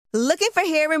Looking for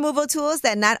hair removal tools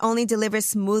that not only deliver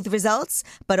smooth results,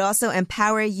 but also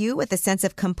empower you with a sense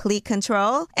of complete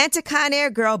control? Enter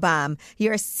Conair Girl Bomb,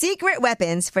 your secret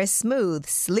weapons for smooth,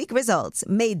 sleek results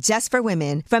made just for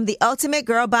women. From the ultimate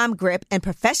Girl Bomb grip and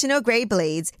professional-grade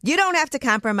blades, you don't have to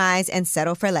compromise and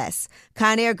settle for less.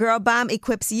 Conair Girl Bomb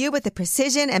equips you with the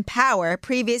precision and power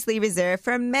previously reserved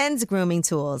for men's grooming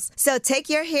tools. So take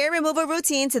your hair removal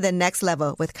routine to the next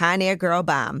level with Conair Girl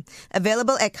Bomb.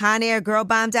 Available at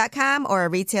ConairGirlBomb.com or a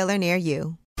retailer near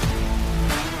you.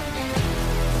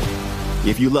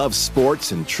 If you love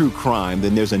sports and true crime,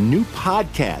 then there's a new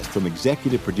podcast from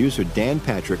executive producer Dan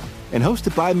Patrick and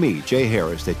hosted by me, Jay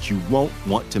Harris, that you won't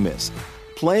want to miss.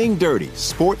 Playing Dirty: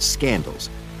 Sports Scandals.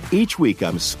 Each week,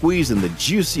 I'm squeezing the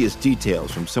juiciest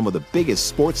details from some of the biggest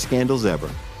sports scandals ever.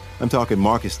 I'm talking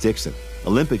Marcus Dixon,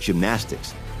 Olympic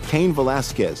gymnastics, Cain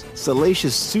Velasquez,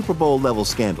 salacious Super Bowl-level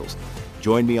scandals.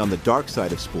 Join me on the dark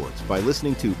side of sports by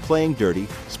listening to Playing Dirty: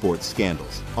 Sports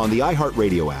Scandals on the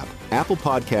iHeartRadio app, Apple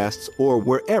Podcasts, or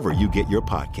wherever you get your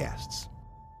podcasts.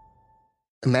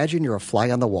 Imagine you're a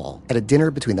fly on the wall at a dinner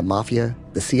between the Mafia,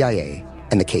 the CIA,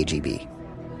 and the KGB.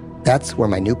 That's where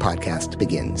my new podcast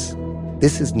begins.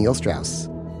 This is Neil Strauss,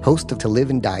 host of To Live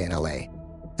and Die in LA,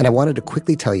 and I wanted to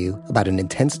quickly tell you about an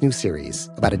intense new series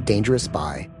about a dangerous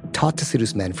spy taught to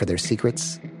seduce men for their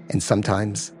secrets and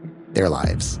sometimes their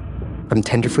lives. From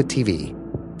Tenderfoot TV,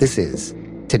 this is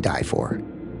To Die For.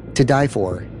 To Die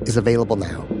For is available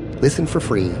now. Listen for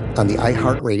free on the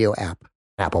iHeartRadio app,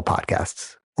 Apple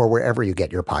Podcasts, or wherever you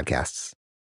get your podcasts.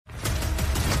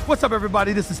 What's up,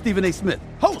 everybody? This is Stephen A. Smith,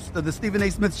 host of the Stephen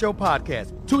A. Smith Show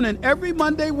podcast. Tune in every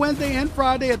Monday, Wednesday, and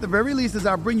Friday at the very least as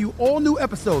I bring you all new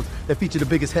episodes that feature the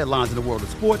biggest headlines in the world of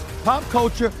sports, pop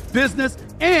culture, business,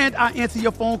 and I answer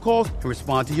your phone calls and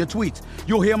respond to your tweets.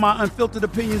 You'll hear my unfiltered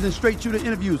opinions and straight-shooter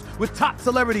interviews with top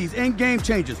celebrities and game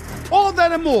changers. All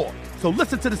that and more. So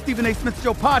listen to the Stephen A. Smith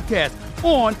Show podcast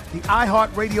on the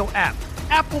iHeartRadio app,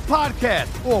 Apple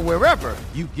Podcasts, or wherever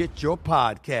you get your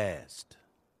podcast.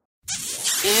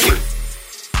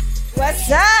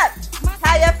 What's up?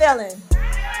 How you feeling?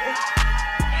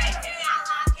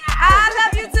 I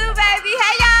love you too, baby.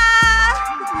 Hey, y'all.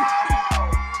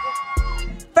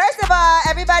 First of all,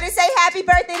 everybody say happy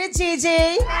birthday to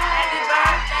Gigi.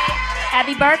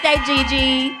 Happy birthday,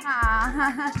 Gigi.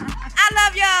 I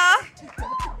love y'all.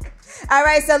 All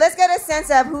right, so let's get a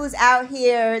sense of who's out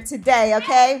here today,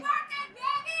 okay?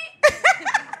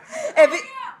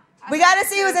 We got to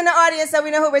see who's in the audience so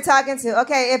we know who we're talking to.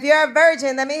 Okay, if you're a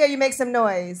virgin, let me hear you make some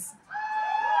noise.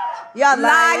 Y'all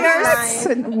liars.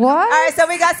 What? All right, so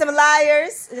we got some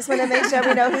liars. Just want to make sure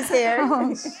we know who's here.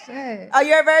 Oh, shit. Oh,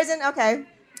 you're a virgin? Okay.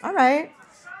 All right.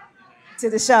 To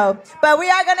the show. But we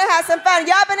are going to have some fun.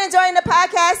 Y'all been enjoying the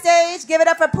podcast stage? Give it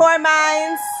up for Poor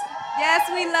Minds. Yes,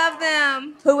 we love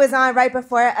them. Who was on right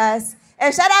before us.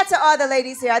 And shout out to all the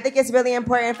ladies here. I think it's really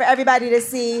important for everybody to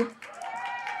see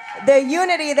the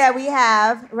unity that we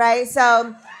have, right?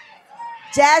 So,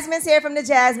 Jasmine's here from the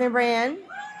Jasmine brand.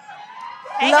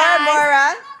 Hey, Laura guys.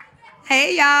 Mora.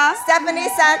 Hey, y'all. Stephanie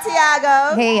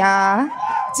Santiago. Hey, y'all.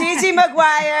 Gigi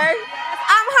McGuire.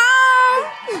 I'm home.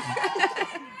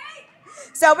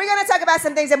 So we're going to talk about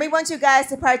some things, and we want you guys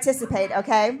to participate,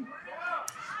 okay?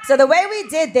 So the way we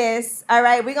did this, all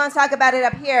right, we're going to talk about it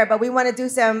up here, but we want to do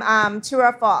some true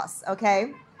or false,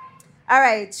 okay? All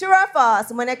right, true or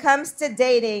false, when it comes to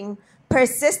dating,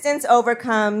 persistence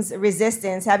overcomes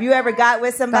resistance. Have you ever got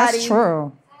with somebody? That's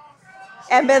true.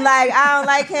 And been like, I don't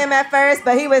like him at first,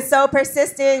 but he was so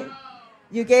persistent,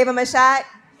 you gave him a shot?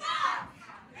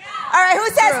 All right, who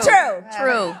says true?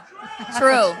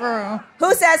 True.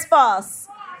 Who says false?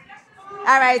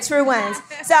 All right, true ones.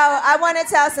 So I want to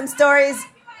tell some stories.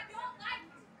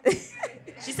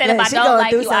 She said, if I don't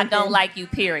like you, I don't like you,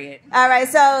 period. All right,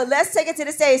 so let's take it to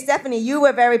the stage. Stephanie, you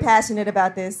were very passionate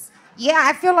about this. Yeah,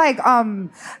 I feel like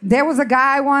there was a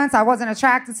guy once, I wasn't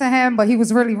attracted to him, but he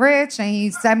was really rich, and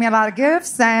he sent me a lot of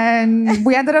gifts, and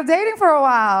we ended up dating for a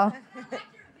while.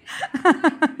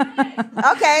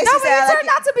 Okay. No, but he turned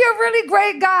out to be a really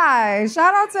great guy.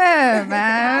 Shout out to him,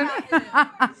 man.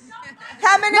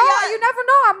 How many? No, you never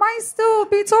know. I might still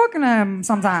be talking to him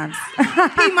sometimes.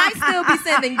 He might still be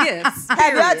sending gifts.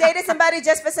 Have y'all dated somebody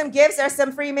just for some gifts or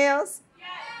some free meals?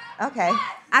 Okay.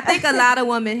 I think a lot of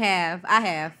women have. I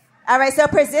have. All right, so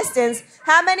persistence.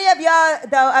 How many of y'all,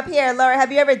 though, up here, Laura,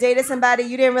 have you ever dated somebody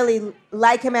you didn't really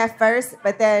like him at first,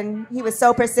 but then he was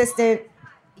so persistent?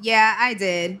 Yeah, I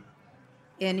did.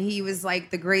 And he was like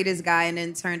the greatest guy and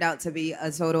then turned out to be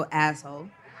a total asshole.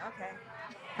 Okay.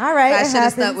 All right. So I should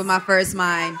have stuck with my first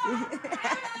mind.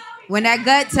 When that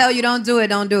gut tell you don't do it,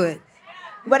 don't do it.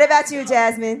 What about you,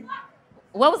 Jasmine?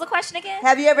 What was the question again?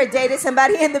 Have you ever dated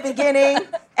somebody in the beginning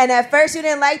and at first you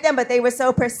didn't like them, but they were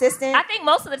so persistent? I think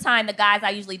most of the time the guys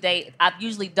I usually date, I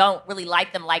usually don't really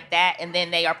like them like that, and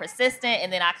then they are persistent,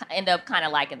 and then I end up kind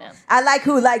of liking them. I like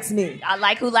who likes me. I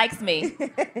like who likes me.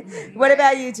 What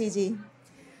about you, Gigi?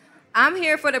 I'm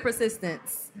here for the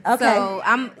persistence. Okay. So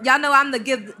y'all know I'm the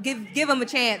give them a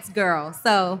chance girl.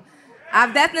 So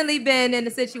I've definitely been in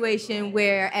a situation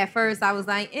where at first I was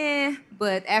like,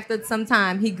 but after some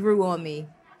time he grew on me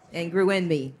and grew in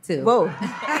me too. Whoa.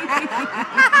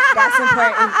 That's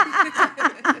important.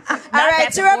 All right,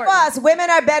 true or false? Women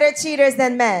are better cheaters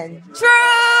than men. True.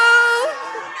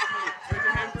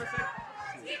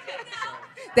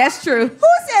 That's true. Who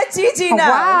said Gigi no?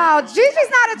 Wow, Gigi's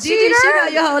not a cheater. Gigi, she know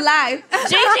your whole life.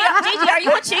 Gigi, are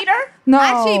you a cheater? No.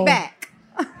 I cheat back.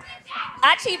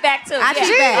 I cheat back too. I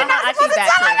cheat back. I cheat back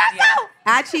too. Yeah.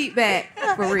 I cheat back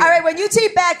for real. All right, when you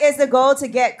cheat back, is the goal to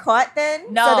get caught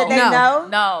then? No. So that they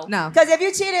know? No. Because if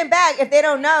you cheating back, if they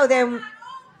don't know, then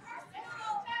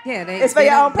Yeah, it's for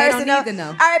your own personal. They don't need to know.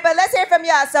 All right, but let's hear from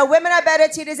y'all. So women are better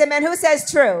cheaters than men. Who says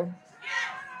true?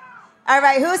 All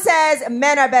right, who says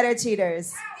men are better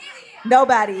cheaters?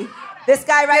 Nobody. This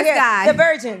guy right here, the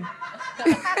virgin.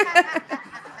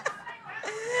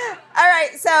 All right,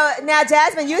 so now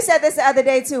Jasmine, you said this the other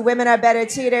day too. Women are better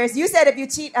cheaters. You said if you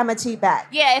cheat, I'm gonna cheat back.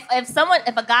 Yeah,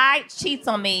 if a guy cheats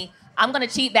on me, I'm gonna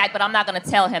cheat back, but I'm not gonna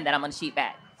tell him that I'm gonna cheat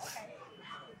back.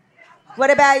 What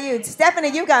about you? Stephanie,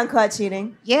 you've gotten caught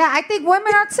cheating. Yeah, I think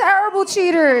women are terrible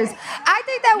cheaters. I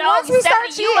think that once we start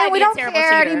cheating, we don't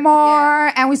care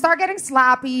anymore, and we start getting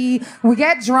sloppy, we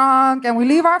get drunk, and we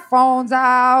leave our phones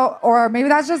out, or maybe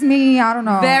that's just me, I don't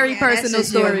know. Very personal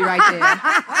story right there.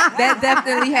 That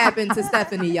definitely happened to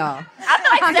Stephanie, y'all. I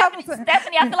feel like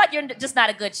Stephanie, I feel like you're just not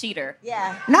a good cheater.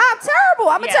 Yeah. Nah, I'm terrible.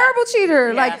 I'm a terrible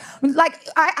cheater. Yeah. Like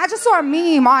I just saw a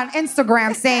meme on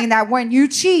Instagram saying that when you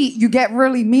cheat, you get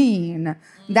really mean.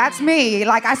 That's me.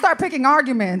 Like, I start picking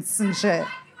arguments and shit.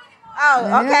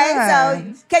 Oh, okay. Yeah.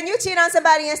 So, can you cheat on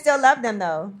somebody and still love them,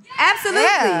 though? Absolutely.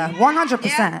 Yeah,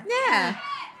 100%. Yeah.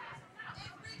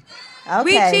 Okay.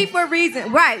 We cheat for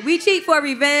reason. Right. We cheat for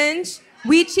revenge.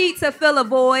 We cheat to fill a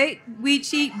void. We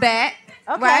cheat back.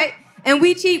 Okay. Right? And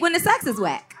we cheat when the sex is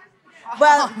whack.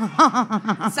 Well,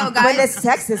 So when the guys,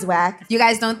 sex is whack. you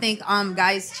guys don't think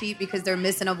guys cheat because they're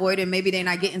missing a void and maybe they're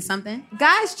not getting something?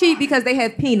 Guys cheat because they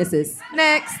have penises.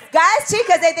 Next. Guys cheat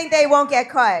because they think they won't get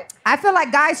caught. I feel like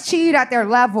guys cheat at their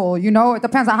level, you know? It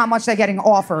depends on how much they're getting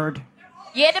offered.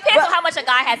 Yeah, it depends on how much a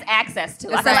guy has access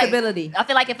to. Accessibility. I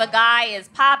feel like if a guy is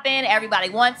popping, everybody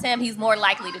wants him, he's more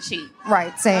likely to cheat.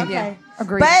 Right, same. Okay. Yeah.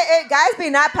 Agreed. But guys be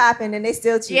not popping and they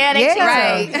still cheat. Yeah, they cheat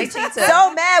Right. too. They cheat too.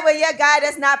 So mad when your guy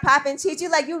that's not popping cheats. You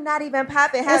like, you not even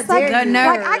popping. How It's like, dare you?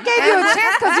 like, I gave you a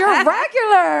chance because you're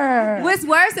regular. What's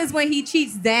worse is when he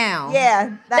cheats down. Yeah.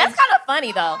 Like, That's kind of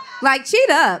funny though. Like, cheat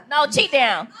up. No, cheat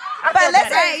down. I but feel listen,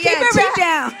 better. keep it real. cheat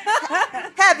down.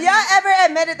 Have y'all ever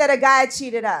admitted that a guy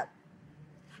cheated up?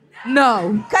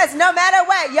 No. Because no matter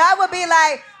what, y'all would be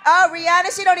like, oh,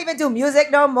 Rihanna, she don't even do music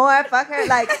no more. Fuck her.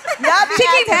 Like, y'all be She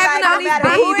keep acting having like all no these matter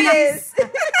who it babies.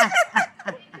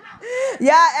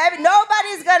 is.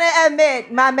 Nobody's going to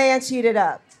admit my man cheated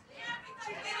up.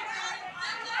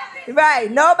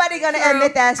 Right. Nobody going to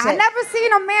admit that shit. I never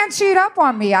seen a man cheat up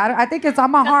on me. I think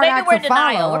I'm a hard Maybe act we're in to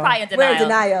denial. follow. We're probably in We're denial. in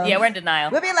denial. Yeah, we're in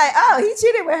denial. We'll be like, oh, he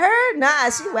cheated with her? Nah,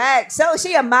 she whacked. So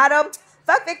she a model.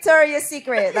 Fuck Victoria's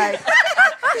Secret. Like,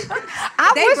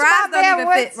 I They wish bras my don't man even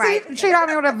would fit right. cheat on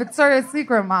me with a Victoria's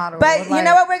Secret model. but you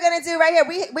know what we're going to do right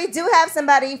here? We do have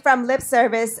somebody from Lip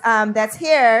Service that's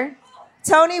here.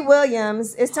 Toni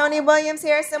Williams. Is Toni Williams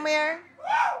here somewhere?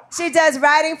 She does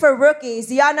riding for rookies.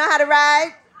 Do y'all know how to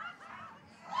ride?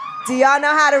 Do y'all know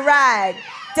how to ride?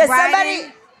 Does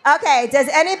Riding? does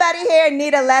anybody here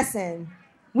need a lesson?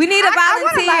 We need a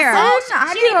volunteer.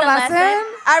 I need a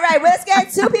lesson. All right, let's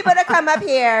get two people to come up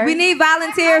here. We need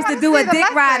volunteers to do a dick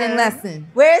riding lesson.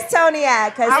 Where's Toni at?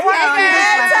 Because I wanna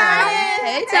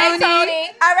do this Toni. Hey,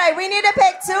 Toni. All right, we need to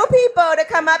pick two people to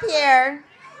come up here.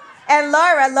 And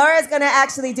Laura's going to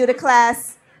actually do the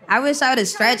class. I wish I would have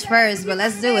stretched first, but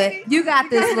let's do it. You got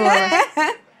this,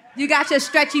 Laura. You got your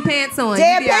stretchy pants on.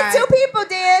 Dan, You be pick all right. two people,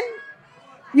 Dan.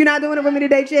 You're not doing it with me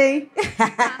today, Jay?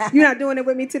 You're not doing it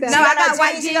with me today? No, I got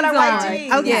white jeans. jeans She got a white on.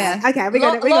 jeans. Okay, Yeah. okay. We're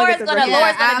gonna Laura's get the gonna break.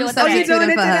 Laura's gonna I'm do it so Oh, you today. doing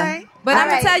it for her. today? But All I'm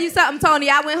gonna right. tell you something, Tony.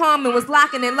 I went home and was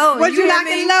locking and loading. Was you hear locking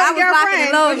me? and loading, I was locking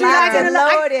and girlfriend? loading. Was you locking and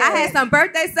loading? I had some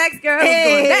birthday sex girls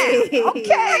Hey. going down.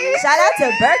 Okay. Shout out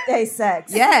to birthday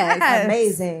sex. Yes.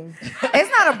 Amazing. It's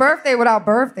not a birthday without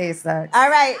birthday sex. All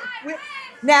right.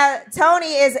 Now,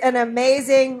 Toni is an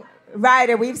amazing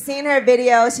rider. We've seen her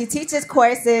videos. She teaches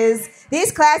courses.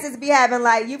 These classes be having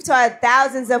you've taught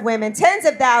thousands of women, tens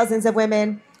of thousands of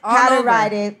women how to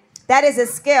ride it. That is a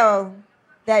skill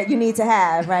that you need to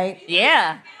have, right?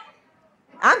 Yeah.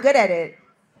 I'm good at it.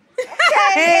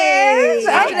 Hey,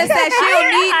 Angela said she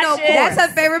don't need no course. That's her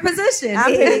favorite position.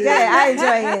 I'm pretty good. I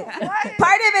enjoy it.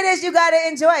 Part of it is you got to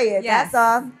enjoy it. Yes. That's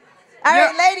all. All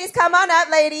right, ladies, come on up,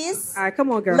 ladies. All right,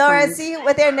 come on, girl. Laura, see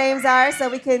what their names are so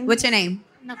we can... What's your name?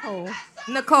 Nicole.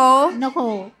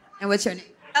 And what's your name?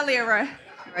 Alira.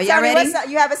 Are y'all ready?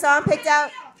 You have a song picked out?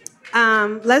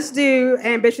 Let's do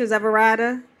Ambitions of a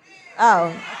Rider.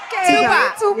 Oh. Okay.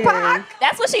 Tupac. Yeah.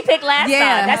 That's what she picked last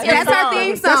time. That's our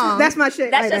theme song. That's my shit.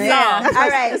 That's your song. That's all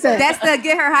right. That's the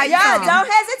get her how you Y'all, song.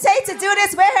 don't hesitate to do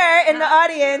this with her in the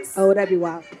audience. Oh, that'd be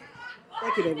wild.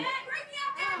 Thank you, baby.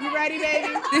 You ready,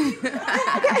 baby?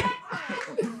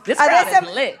 This crowd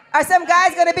is lit. Are some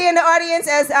guys going to be in the audience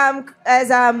as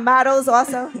models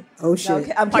also? Oh, shit.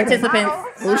 No, I'm participants.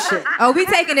 Oh, shit. Oh, we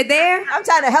taking it there? I'm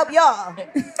trying to help y'all.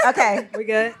 Okay. We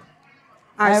good?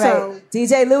 All right. So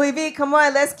DJ Louis V, come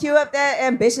on, let's cue up that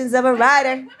Ambitions of a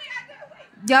Rider.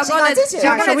 Y'all gonna teach it.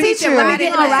 Y'all gonna teach you. Let me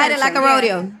get ride it like a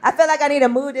rodeo. I feel like I need to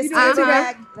move this table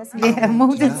back.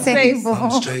 Move the table.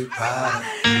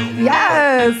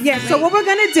 Yes. Yeah, so what we're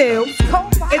going to do is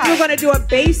we're going to do a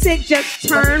basic just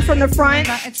turn from the front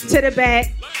to the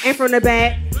back and from the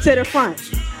back to the front.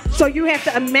 So you have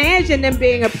to imagine them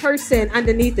being a person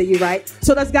underneath of you, right?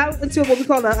 So let's go into what we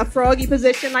call a froggy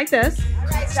position like this.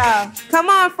 Right, so come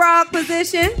on, frog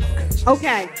position.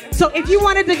 Okay, so if you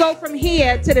wanted to go from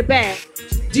here to the back,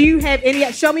 do you have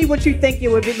any? Show me what you think it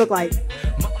would look like.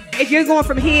 If you're going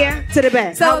from here to the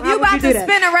back. So if you about to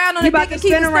spin around on the dick and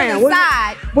keep it to the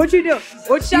side. What you do?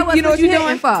 Show us what you're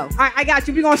doing. All right, I got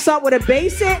you. We're going to start with a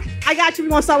basic. We're going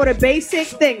to start with a basic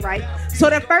thing, right? So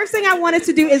the first thing I wanted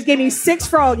to do is give me 6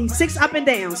 froggies, 6 up and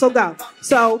down. So go.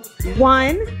 So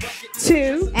 1,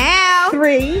 2,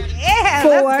 3,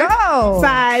 4,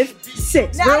 5,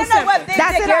 6. Now, I don't know what big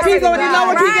That's dick it. Keep going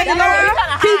lower. Keep going lower.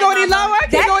 Keep going lower.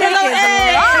 Keep going lower.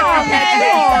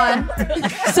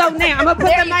 So now I'm gonna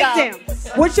put the mic down.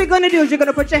 What you're gonna do is you're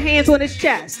gonna put your hands on his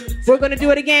chest. We're gonna do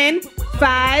it again.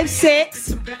 5,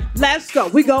 6. Let's go.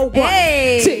 We go 1,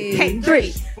 2,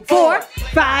 3, 4,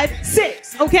 5,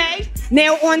 6. Okay.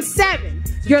 Now on 7,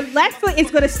 your left foot is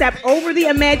gonna step over the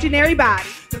imaginary body.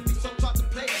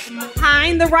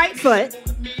 Behind the right foot.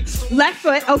 Left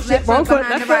foot, wrong foot,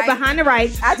 left foot behind the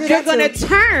right. You're going to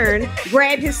turn,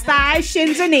 grab his thighs,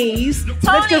 shins, or knees.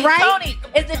 Lift your right. Tony,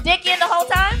 is the dick in the whole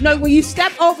time? No, when you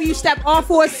step over, you step off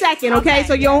for a second, okay?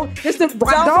 So you don't, just the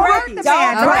don't hurt the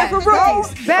man. Right for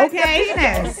rookies, okay?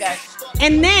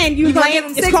 And then you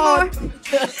land, it's called,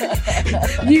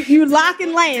 you lock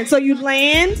and land. So you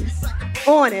land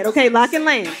on it, okay? Lock and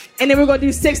land. And then we're going to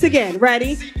do 6 again.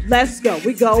 Ready? Let's go.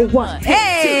 We go 1, 2,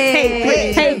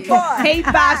 3, 4,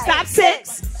 5, stop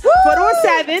 6. Foot on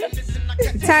 7.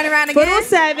 Turn around again. Foot on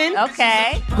 7.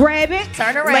 Okay. Grab it.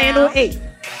 Turn around. Land on 8.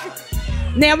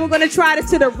 Now we're going to try this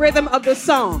to the rhythm of the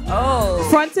song. Oh.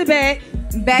 Front to back.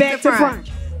 Back to front.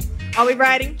 Are we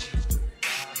ready?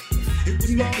 Y'all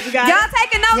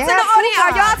taking notes in the audience?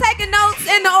 Are y'all taking notes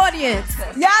in the audience?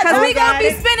 Because we going to be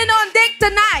spinning on dick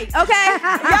tonight, okay?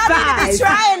 Y'all need to be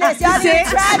trying this. Y'all need to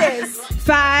try this.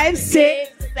 5,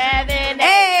 6, 7,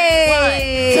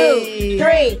 8. 1, 2,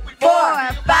 3,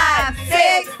 4, 5,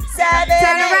 6, 7.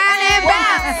 Turn around and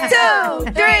bounce.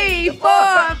 2, 3,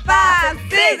 4, 5,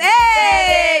 6.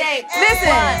 Hey! Listen.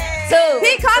 1, 2.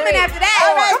 He coming after that.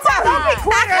 All right, come on, don't be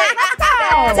quick.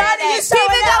 Tony, you keep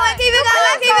it going, keep it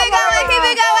going, keep it going, keep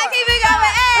it going, keep it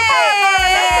going.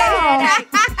 Hey!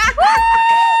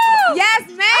 Yes,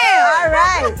 ma'am. All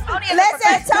right.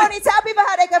 Listen, Tony, tell people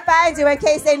how they can find you in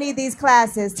case they need these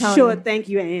classes, Tony. Sure, thank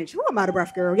you, Ange. I'm out of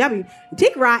breath, girl. Y'all be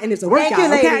dick riding is a workout.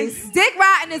 Thank you, ladies. Okay? Dick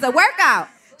riding is a workout.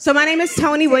 So my name is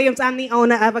Toni Williams. I'm the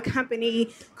owner of a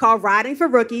company called Riding for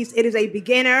Rookies. It is a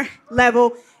beginner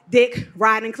level dick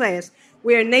riding class.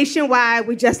 We're nationwide.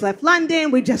 We just left London.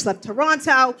 We just left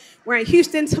Toronto. We're in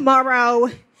Houston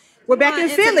tomorrow. We're back in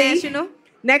Philly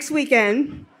next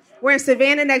weekend. We're in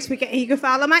Savannah next weekend. And you can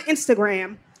follow my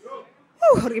Instagram.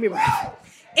 Hold on, give me a breath.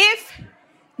 If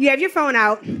you have your phone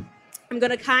out, I'm going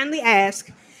to kindly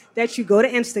ask that you go to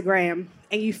Instagram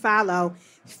and you follow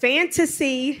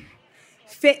Fantasy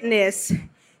Fitness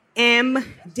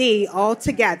MD all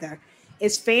together.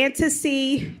 It's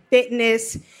Fantasy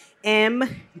Fitness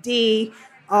MD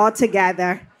all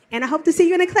together. And I hope to see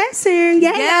you in the class soon.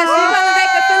 Yeah. Yes, we're coming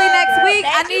back to Philly next week.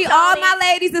 I need all my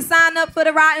ladies to sign up for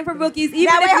the Riding for Rookies,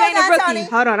 even if you ain't a rookie. Toni.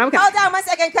 Hold on, okay. Hold on 1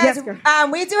 second, because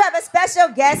we do have a special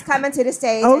guest coming to the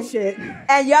stage. Oh, shit.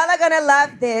 And y'all are going to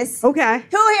love this. Okay.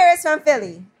 Who here is from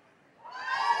Philly?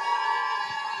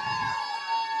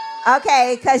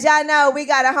 Okay, because y'all know we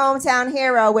got a hometown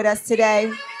hero with us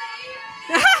today.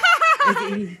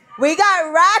 We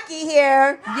got Rocky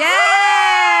here.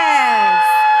 Yes.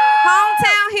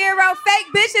 Hometown hero, fake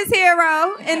bitches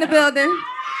hero in the building.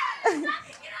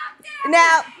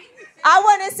 Now, I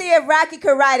want to see if Rocky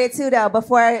could ride it too, though,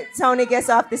 before Toni gets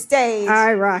off the stage. All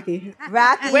right, Rocky.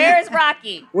 Rocky. Where's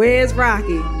Rocky? Where's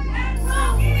Rocky?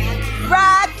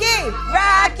 Rocky,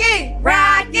 Rocky,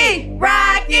 Rocky,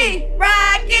 Rocky,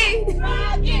 Rocky,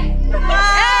 Rocky.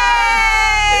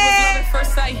 Hey!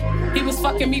 First sight, he was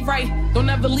fucking me right. Don't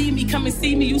ever leave me, come and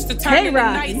see me. Used to turn in the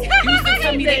night. You used to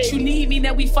tell me that you need me,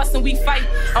 now we fuss and we fight.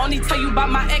 I only tell you about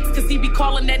my ex, cause he be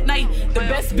calling at night. The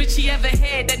best bitch he ever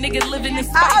had, that nigga living in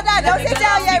spite. Hold on, don't sit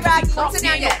down yet, Rocky. Don't sit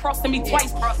down yet. Crossing me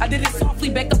twice. I did it softly,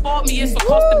 back up on me, it's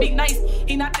supposed to be nice.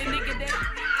 He not the nigga that...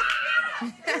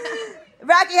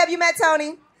 Rocky, have you met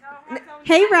Toni?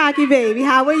 Hey, Rocky, baby,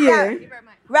 how are you? Yeah.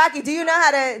 Rocky, do you know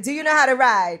how to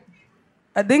ride?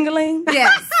 A dingaling?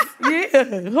 Yes. Yeah.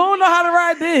 Who don't know how to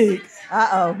ride dig?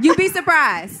 Uh-oh. You'd be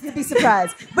surprised. You'd be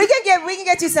surprised. We can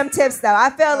get you some tips though. I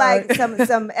feel like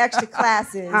some extra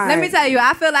classes. Let me tell you,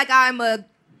 I feel like I'm a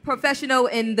professional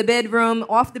in the bedroom,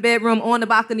 off the bedroom, on the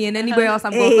balcony, and anywhere else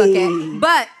I'm going to fuck at.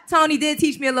 But Toni did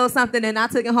teach me a little something, and I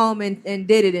took it home and did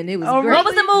it, and it was great. What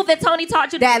was the move that Toni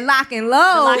taught you? That lock and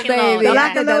load, baby. The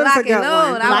lock and load.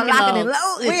 I was locking and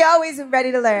loading. We always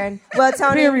ready to learn. Well,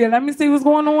 Toni. Period. Let me see what's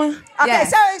going on. Okay, Yes.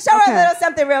 show her a little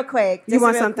something real quick. You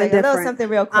want something different? A little something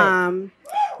real quick.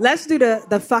 Let's do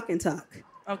the fuck and tuck.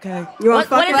 Okay. You want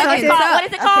What is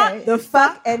it called? Okay. The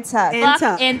fuck and tuck. and Fuck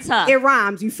tuck. and tuck. It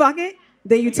rhymes. You fuck it,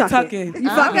 then you tuck it. You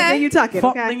fuck it, then you tuck it.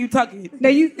 Fuck, Okay. then you tuck it. Now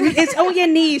it's on your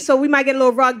knees, so we might get a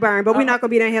little rug burn, but we're not gonna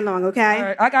be down here long, okay? All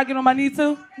right. I gotta get on my knees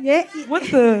too? Yeah. What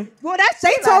the? Well,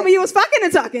 they told me you was fucking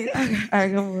and tucking. All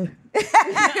right, go on.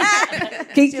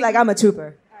 She's like, I'm a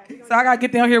trooper. So I gotta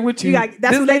get down here with you. That's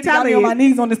this what they lady got telling me you. on my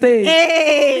knees on the stage.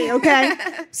 Hey, okay.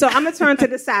 So I'm gonna turn to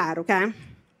the side, okay?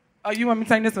 Oh, you want me to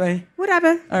turn this way?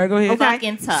 Whatever. All right, go ahead. Okay.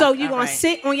 Fucking tuck. So you're All gonna right.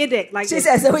 sit on your dick like She this.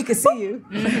 said so we can see you.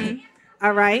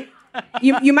 All right.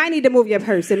 You might need to move your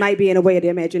purse. It might be in the way of the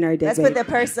imaginary dick. Let's put the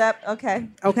purse up. Okay.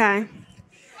 Okay.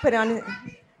 Put it on.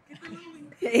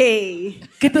 Hey.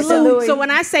 Get the Louis. So when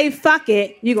I say fuck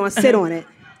it, you're gonna sit on it.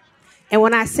 And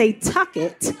when I say tuck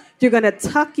it, you're gonna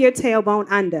tuck your tailbone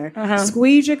under.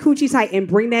 Squeeze your coochie tight and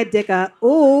bring that dick up.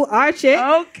 Ooh, arch it. Okay.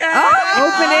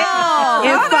 Open it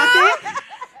and fuck it.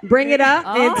 Bring it up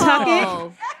and tuck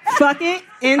it. Fuck it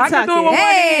and I can tuck do it with it. one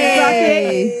hand. Fuck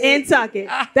it and tuck it.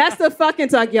 That's the fucking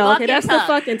tuck, y'all. Okay, that's the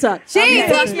fucking tuck. She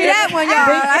ain't teach me that one, y'all.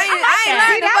 I ain't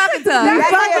learned the fucking tuck. You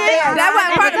fuck it. That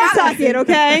wasn't part of my tuck it,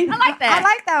 okay? I like that. I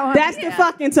like that one. That's the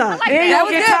fucking tuck. That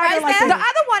was get good. tired like The that.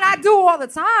 other one I do all the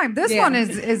time. This one is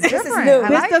different. new. I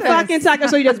This like the fucking tucker.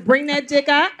 So you just bring that dick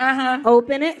up,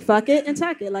 open it, fuck it, and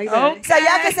tuck it like that. So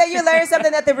y'all can say you learned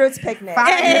something at the Roots picnic.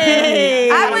 Hey.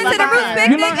 I went to the Roots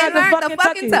picnic and learned the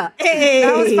fucking tuck. Hey.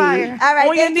 That was fire. All right,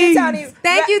 On your thank you, knees. Toni.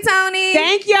 Thank you, Toni.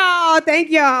 Thank y'all. Thank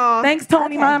y'all. Thanks,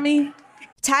 Toni, mommy.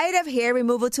 Tired of hair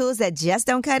removal tools that just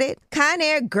don't cut it?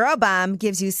 Conair Girl Bomb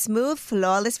gives you smooth,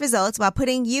 flawless results while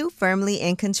putting you firmly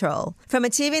in control. From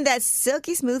achieving that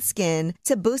silky smooth skin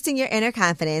to boosting your inner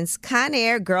confidence,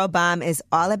 Conair Girl Bomb is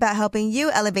all about helping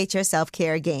you elevate your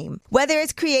self-care game. Whether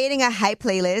it's creating a hype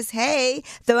playlist, hey,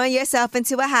 throwing yourself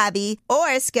into a hobby, or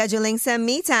scheduling some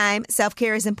me time,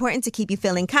 self-care is important to keep you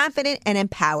feeling confident and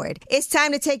empowered. It's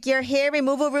time to take your hair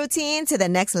removal routine to the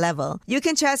next level. You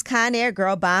can trust Conair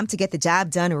Girl Bomb to get the job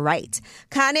done right.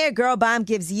 Conair Girl Bomb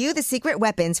gives you the secret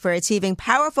weapons for achieving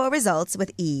powerful results with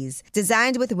ease.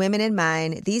 Designed with women in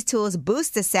mind, these tools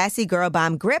boost the sassy Girl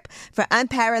Bomb grip for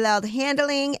unparalleled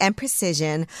handling and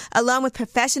precision, along with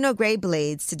professional-grade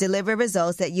blades to deliver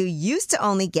results that you used to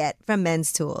only get from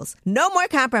men's tools. No more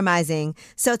compromising.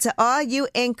 So to all you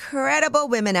incredible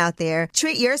women out there,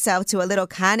 treat yourself to a little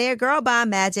Conair Girl Bomb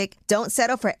magic. Don't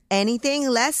settle for anything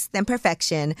less than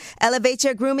perfection. Elevate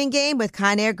your grooming game with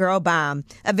Conair Girl Bomb.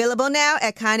 Available now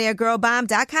at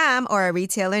ConairGirlBomb.com or a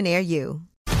retailer near you.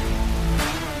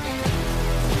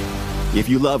 If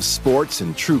you love sports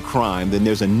and true crime, then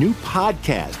there's a new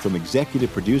podcast from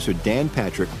executive producer Dan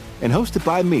Patrick and hosted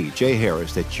by me, Jay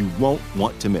Harris, that you won't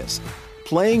want to miss.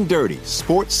 Playing Dirty: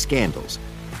 Sports Scandals.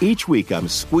 Each week, I'm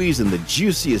squeezing the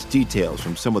juiciest details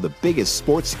from some of the biggest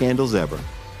sports scandals ever.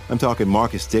 I'm talking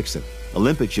Marcus Dixon,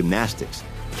 Olympic gymnastics,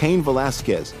 Cain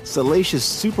Velasquez, salacious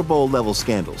Super Bowl-level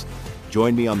scandals.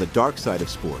 Join me on the dark side of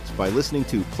sports by listening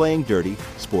to Playing Dirty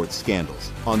Sports Scandals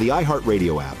on the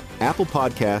iHeartRadio app, Apple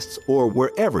Podcasts, or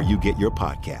wherever you get your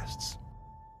podcasts.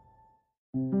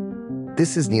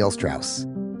 This is Neil Strauss,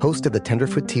 host of the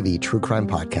Tenderfoot TV true crime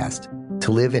podcast,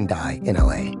 To Live and Die in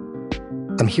LA.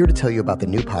 I'm here to tell you about the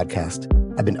new podcast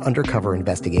I've been undercover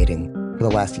investigating for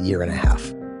the last year and a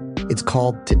half. It's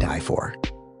called To Die For.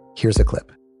 Here's a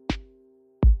clip.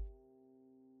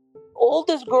 All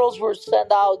these girls were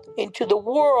sent out into the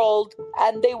world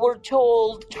and they were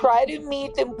told, try to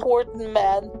meet important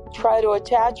men, try to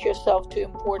attach yourself to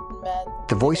important men.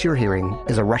 The voice you're hearing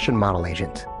is a Russian model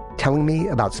agent telling me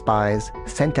about spies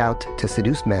sent out to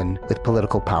seduce men with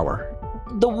political power.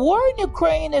 The war in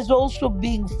Ukraine is also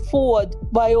being fought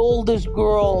by all these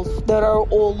girls that are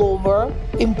all over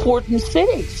important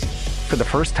cities. For the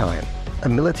first time, a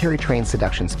military-trained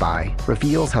seduction spy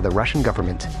reveals how the Russian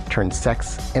government turned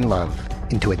sex and love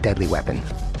into a deadly weapon.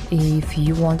 If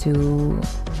you want to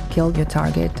kill your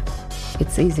target,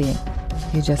 it's easy.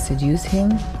 You just seduce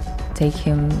him, take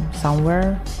him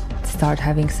somewhere, start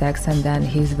having sex, and then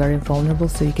he's very vulnerable,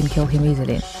 so you can kill him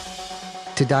easily.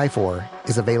 To Die For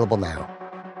is available now.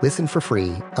 Listen for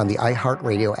free on the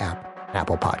iHeartRadio app,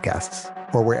 Apple Podcasts,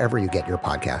 or wherever you get your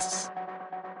podcasts.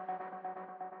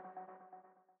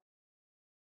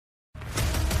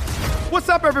 What's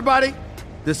up, everybody?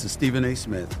 This is Stephen A.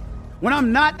 Smith. When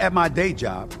I'm not at my day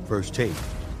job, First Take,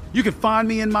 you can find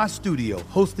me in my studio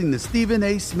hosting the Stephen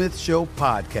A. Smith Show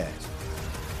podcast.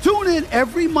 Tune in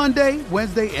every Monday,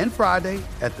 Wednesday, and Friday,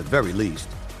 at the very least,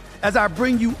 as I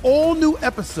bring you all new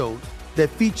episodes that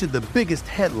feature the biggest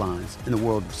headlines in the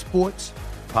world of sports,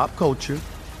 pop culture,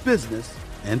 business,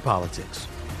 and politics.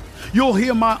 You'll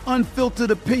hear my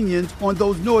unfiltered opinions on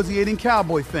those nauseating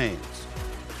Cowboy fans,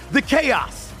 the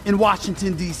chaos in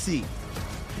Washington, D.C.,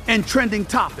 and trending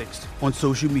topics on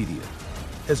social media,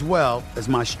 as well as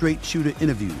my straight shooter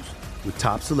interviews with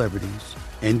top celebrities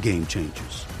and game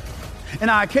changers.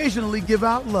 And I occasionally give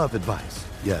out love advice.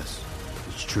 Yes,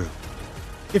 it's true.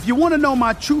 If you want to know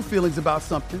my true feelings about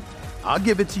something, I'll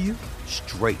give it to you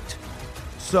straight.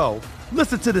 So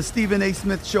listen to the Stephen A.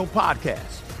 Smith Show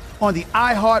podcast on the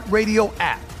iHeartRadio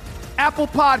app, Apple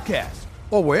Podcasts,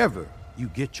 or wherever you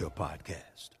get your podcast.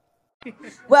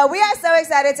 Well, we are so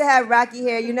excited to have Rocky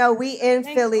here. You know, we in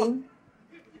Philly.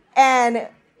 And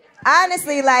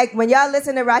honestly, like, when y'all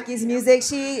listen to Rocky's music,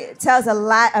 she tells a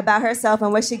lot about herself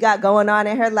and what she got going on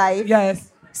in her life.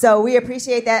 Yes. So we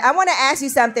appreciate that. I want to ask you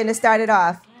something to start it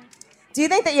off. Do you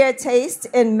think that your taste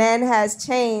in men has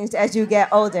changed as you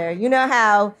get older? You know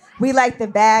how we like the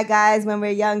bad guys when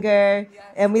we're younger,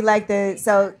 and we like the...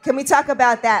 So can we talk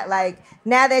about that? Like,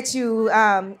 now that you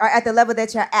are at the level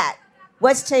that you're at,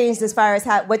 what's changed as far as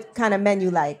what kind of men you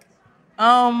like?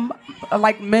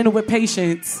 Like men with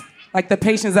patience, like the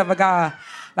patience of a guy.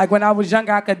 Like when I was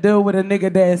younger, I could deal with a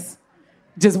nigga that's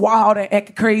just wild and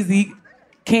acting crazy,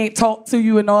 can't talk to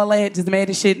you and all that, just mad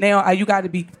as shit. Now you got to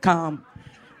be calm.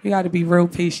 You got to be real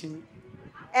patient.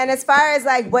 And as far as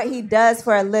like what he does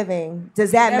for a living,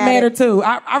 does that matter too?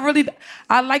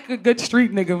 I like a good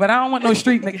street nigga, but I don't want no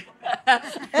street nigga.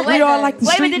 We all like the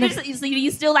street nigga. So you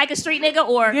still like a street nigga,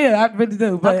 or? Yeah, I really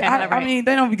do. But okay, I mean,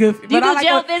 they don't be good. Do you do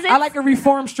jail visits? I like a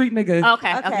reformed street nigga.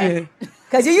 Okay.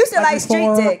 Because you used to like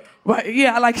street dick. But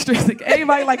yeah, I like street dick.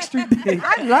 Everybody likes street dick.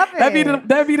 I love it.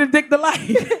 That'd be the dick to like.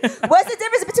 What's the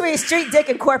difference between street dick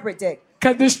and corporate dick?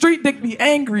 Because the street dick be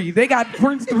angry. They got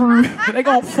prints through. They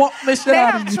gonna fuck this shit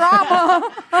out of you.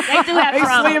 Trauma. They do have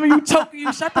trauma. They slamming you, choking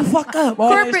you. Shut the fuck up.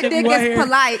 Corporate dick is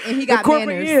polite, and he got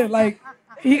manners. Yeah, like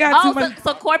he got too much.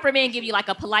 So corporate men give you like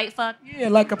a polite fuck? Yeah,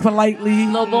 like a politely. A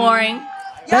little boring.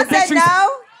 Y'all said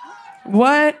no?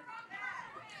 What?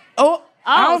 Oh,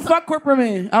 I don't fuck corporate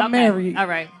men. I'm married. All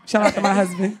right. Shout out to my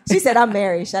husband. She said I'm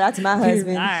married. Shout out to my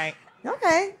husband. All right.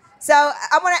 Okay. So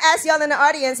I want to ask y'all in the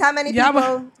audience, how many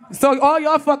people... So all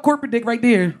y'all fuck corporate dick right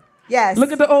there. Yes.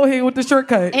 Look at the old head with the shirt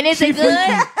cut. And is it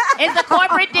good? Is the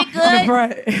corporate dick good?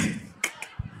 Right.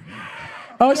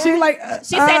 Oh, she like...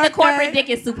 She said the corporate dick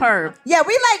is superb. Yeah,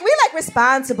 we like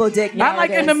responsible dick nowadays. I like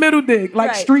in the middle dick.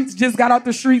 Like streets, just got out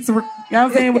the streets. You know what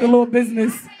I'm saying? With a little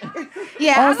business.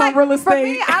 Yeah, on some real estate. For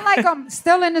me, I like them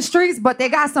still in the streets, but they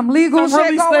got some legal some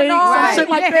shit going on. Some shit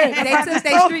like that. They took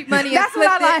their street money and That's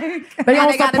what I flipped like. They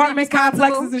own some apartment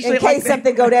complexes and shit in like case that.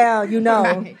 something go down, you know.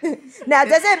 Right. Now,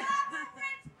 does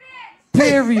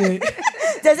Period.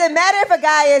 it matter if a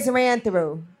guy is ran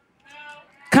through?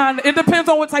 Kinda. It depends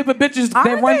on what type of bitches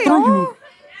that run through you.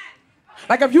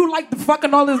 Like if you like the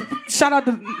fucking all this, shout out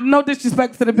to no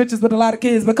disrespect to the bitches with a lot of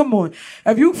kids, but come on,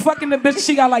 if you fucking the bitch,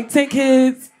 she got like 10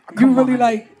 kids. You really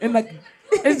like, and like,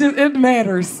 it's just, it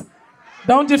matters.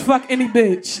 Don't just fuck any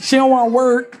bitch. She don't want to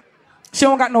work. She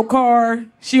don't got no car.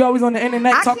 She always on the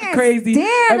internet talking crazy.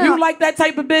 If you like that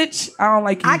type of bitch, I don't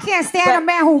like you. I can't stand a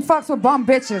man who fucks with bum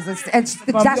bitches.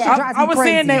 I was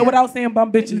saying that without saying bum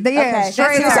bitches. Yeah,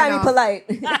 straight up. Trying to be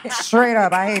polite. Straight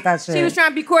up, I hate that shit. She was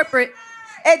trying to be corporate.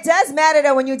 It does matter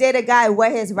though when you date a guy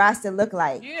what his roster look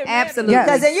like. Yeah, absolutely.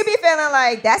 Because then you be feeling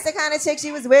like that's the kind of chick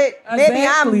she was with. Maybe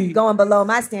I'm going below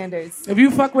my standards. If you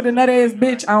fuck with a nut ass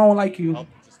bitch, I don't like you.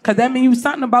 Cause that means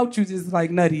something about you just like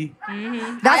nutty.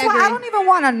 Mm-hmm. That's why I don't even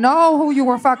want to know who you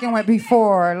were fucking with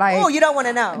before. Like, oh, you don't want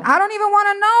to know. I don't even want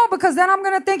to know because then I'm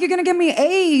gonna think you're gonna give me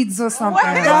AIDS or something.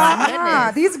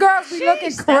 These girls be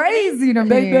looking crazy to me.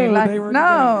 They do. Like, they really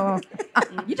no,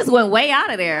 You just went way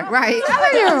out of there. Right.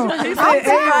 I'm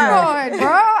paranoid, bro.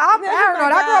 I'm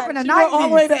paranoid. I grew up in the 90s. She went all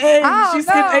the way to AIDS. She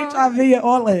skipped HIV and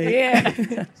all that.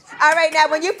 Yeah. All right, now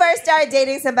when you first started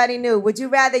dating somebody new, would you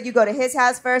rather you go to his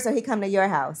house first or he come to your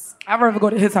house? I'd rather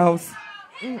go to his house.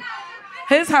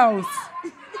 His house.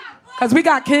 Cause we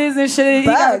got kids and shit.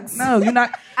 Bugs. No, you're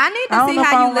not. I need to see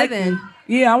how you living.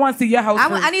 Yeah, I want to see your house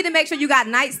first. I need to make sure you got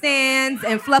nightstands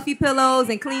and fluffy pillows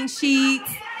and clean sheets.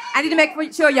 I need to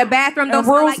make sure your bathroom don't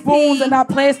smell like spoons pee. and not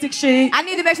plastic shit. I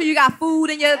need to make sure you got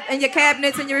food in your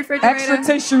cabinets and your refrigerator. Extra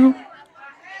tissue.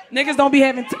 Niggas don't be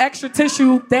having extra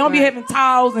tissue. They don't be having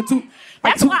towels and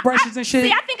toothbrushes and shit.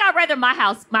 See, I think I'd rather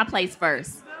my place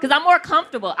first. Because I'm more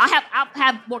comfortable. I'll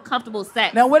have more comfortable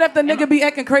sex. Now, what if the nigga be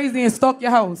acting crazy and stalk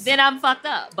your house? Then I'm fucked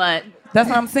up, but... That's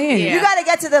what I'm saying. Yeah. You got to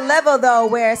get to the level, though,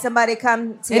 where somebody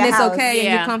come to your and house. it's okay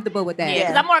and you're comfortable with that. Yeah,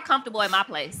 because I'm more comfortable in my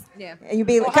place. Yeah. And you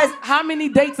be because how many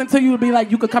dates until you would be like,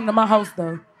 you could come to my house,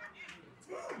 though?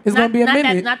 It's going to be a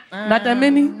minute. Not that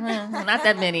many? Not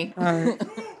that many. All right.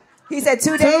 He said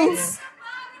 2 days.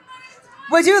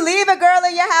 Would you leave a girl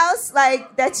in your house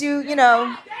like that? You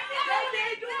know,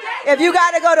 if you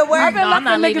gotta go to work. I've been I'm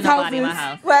not left leaving in niggas' nobody in my houses.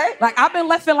 house. What? Like I've been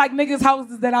left in like niggas'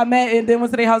 houses that I met and then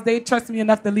went to their house. They trust me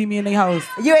enough to leave me in their house.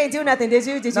 You ain't do nothing, did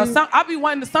you? No, I be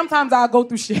wanting to. Sometimes I'll go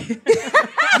through shit.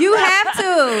 You have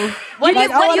to. What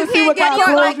you can't get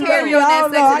your life carry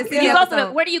on that Sex and the City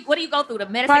episode. What do you go through? The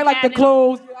medicine Probably like the cabinet?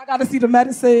 clothes. I gotta see the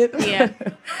medicine. Yeah.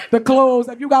 The clothes.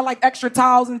 If you got like extra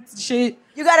towels and shit.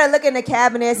 You gotta look in the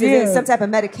cabinets. Is it some type of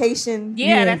medication?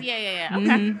 Yeah. That's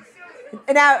okay.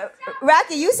 And now,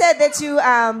 Rocky, you said that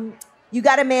you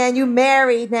got a man. You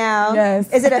married now.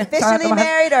 Yes. Is it officially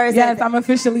married or is Yes, it? I'm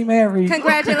officially married.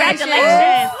 Congratulations.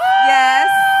 Yes.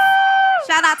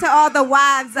 Shout out to all the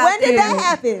wives out When there. did that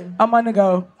happen? A month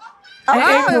ago.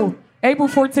 Oh. April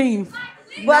 14th.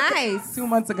 Nice. 2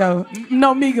 months ago.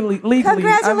 No, legally.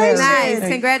 Congratulations. Nice.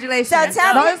 Congratulations. So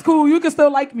tell No, me. it's cool. You can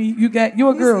still like me. You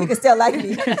a girl. You can still like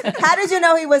me. How did you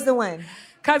know he was the one?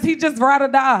 Cause he just ride or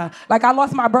die. Like I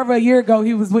lost my brother a year ago.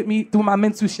 He was with me through my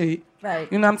mental shit.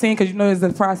 Right. You know what I'm saying? Cause you know it's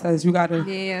a process. You gotta.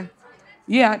 Yeah.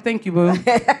 Yeah. Thank you, boo.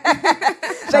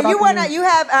 But you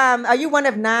have are you one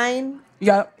of 9?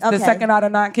 Yeah. Okay. The second out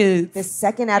of 9 kids. The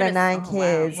second out of 9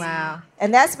 kids. Wow.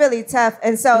 And that's really tough.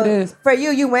 And It so is. for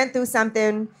you went through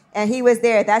something and he was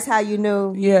there. That's how you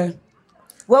knew. Yeah.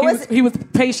 He was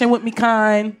patient with me,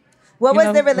 kind. What You was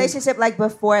know, the relationship like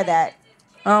before that?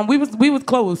 We was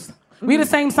close. We the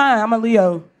same sign. I'm a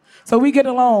Leo, so we get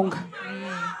along.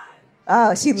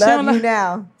 Oh, she loves you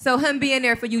now. So him being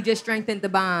there for you just strengthened the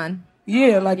bond.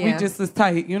 Yeah, like we just as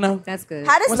tight, you know. That's good.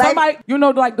 How does When life? somebody, you know,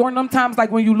 like during them times,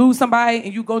 like when you lose somebody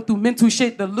and you go through mental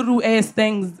shit, the little ass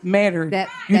things matter. That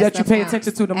you stuff pay counts.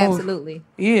 attention to the most. Absolutely.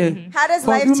 Yeah. How does So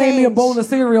life if you made me a change? bowl of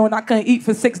cereal and I couldn't eat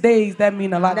for 6 days, that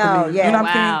mean a lot No, to me. yeah. You know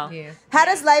what Wow. I'm saying? Yeah. How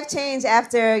does life change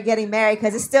after getting married?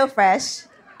 Because it's still fresh.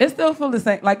 It still feel the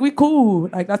same. Like we cool.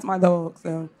 Like that's my dog.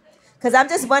 So. Because I'm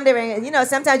just wondering, you know,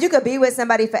 sometimes you could be with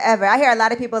somebody forever. I hear a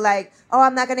lot of people like, oh,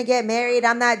 I'm not going to get married.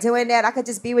 I'm not doing that. I could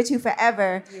just be with you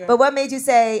forever. Yeah. But what made you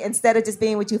say, instead of just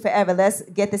being with you forever, let's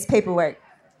get this paperwork?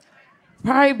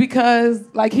 Probably because,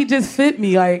 like, he just fit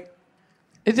me. Like,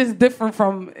 it's just different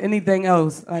from anything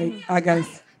else, like, I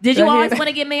guess. Did you always want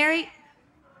to get married?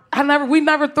 We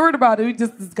never thought about it. We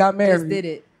just got married. Just did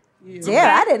it.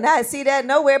 Yeah, I did not see that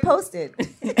nowhere posted.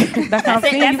 That's how I'm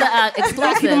saying. That's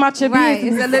exclusive. Keep my chip Right,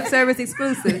 in. it's a lip service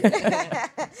exclusive.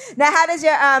 Now, how does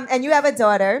your, and you have a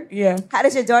daughter. Yeah. How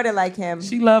does your daughter like him?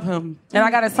 She love him. And I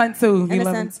got a son, too. He And a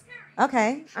love son. him.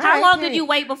 Okay. All How right, long great. did you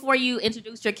wait before you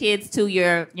introduced your kids to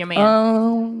your man?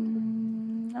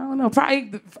 I don't know.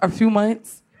 Probably a few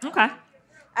months. Okay.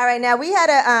 All right. Now, we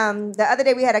had the other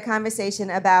day we had a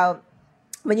conversation about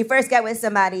when you first get with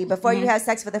somebody, before you have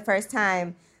sex for the first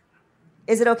time,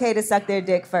 is it okay to suck their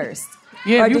dick first?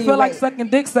 Yeah, Or if do you feel like wait? sucking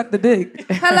dick, suck the dick.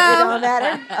 Hello. It don't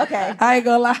matter. Okay. I ain't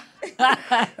gonna lie.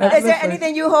 Is there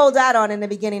anything you hold out on in the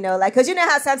beginning though? Like, cause you know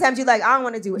how sometimes you like, I don't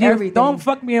want to do everything. Don't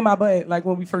fuck me in my butt like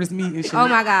when we first meet and shit. Oh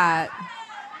my God.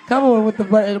 Come on with the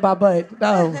butt in my butt.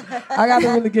 No, I gotta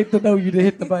really get to know you to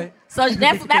hit the butt. So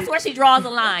that's where she draws the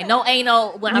line. No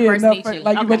anal when I first meet you.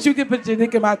 Like, Okay. but you can put your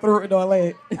dick in my throat and all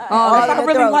that. all if I in the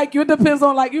really throat. like you, it depends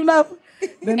on like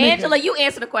then Angela, you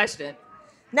answer the question.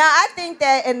 Now, I think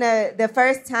that in the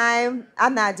first time,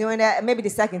 I'm not doing that. Maybe the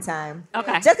second time.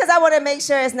 Okay. Just because I want to make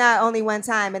sure it's not only one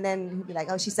time, and then he'll be like,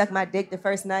 "Oh, she sucked my dick the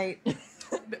first night."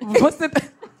 What's the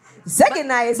second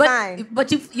night is fine.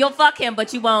 But you'll fuck him,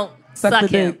 but you won't suck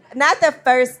him. Not the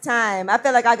first time. I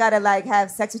feel like I gotta like have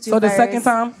sex with you. So the first. second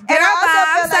time? And I also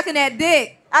I'm feel like sucking that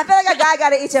dick. I feel like a guy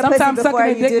gotta eat your Sometimes pussy before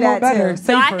sucking you a dick do more that better.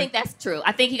 too. No, I think that's true.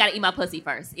 I think he got to eat my pussy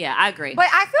first. Yeah, I agree. But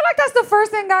I feel like that's the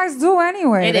first thing guys do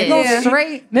anyway. It They is. go Yeah.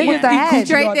 straight Niggas with the eat head. Gucci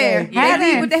Straight all there. day. Yeah. Head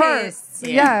in With the head. first.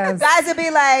 Yeah. Yes. Guys would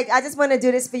be like, I just want to do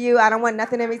this for you. I don't want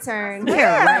nothing in return.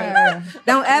 Yeah.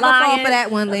 Don't ever fall Lying. for that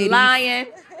one, lady. Lying.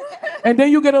 And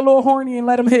then you get a little horny and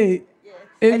let him hit.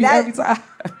 Every time.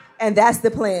 And that's the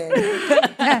plan.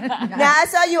 Now I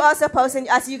saw you also posting.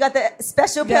 I see you got the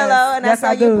special pillow, and yes,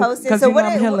 I saw you do, posting. 'cause So you know what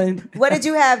I'm did, healing. what did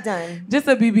you have done? Just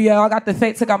a BBL. I got the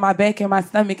fat took out my back and my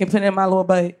stomach and put it in my little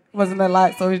butt. It wasn't a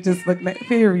lot, so it just looked like,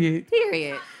 period.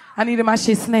 I needed my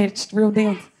shit snatched real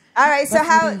damn. All right. So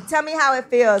tell me how it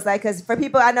feels like, because for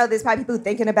people I know, there's probably people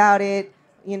thinking about it.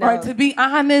 You know. Right, to be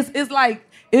honest, it's like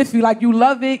if you like you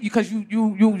love it because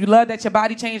you love that your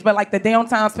body changed, but like the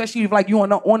downtime, especially if like you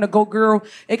on the go girl,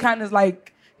 it kind of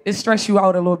like it stress you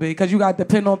out a little bit because you got to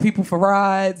depend on people for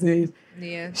rides and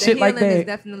shit like that. The healing is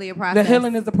definitely a process. The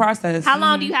healing is the process. How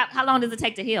long How long does it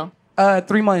take to heal?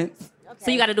 3 months. So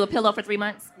you got to do a pillow for 3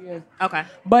 months? Yeah. Okay.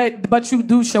 But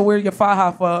you should wear your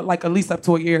faja for like at least up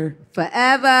to a year.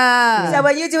 Forever. So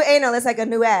when you do anal, it's like a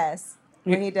new ass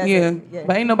when he does it. Yeah.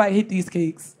 But ain't nobody hit these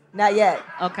cakes. Not yet.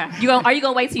 Okay. Are you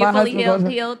gonna wait till you're My fully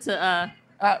husband healed to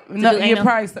No, do yeah, anal?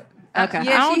 probably. Okay.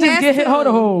 Yeah, I don't she just has get hit. to.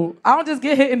 Hold. I don't just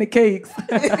get hit in the cakes.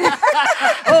 But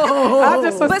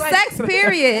sex,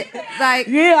 period. Like,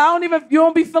 yeah, you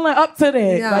don't be feeling up to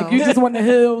that. No. Like you just want to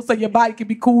heal so your body can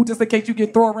be cool just in case you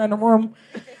get thrown around the room.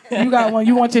 You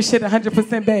want your shit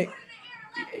 100% back.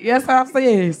 Yes, I'm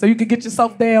saying. So you can get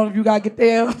yourself down if you gotta get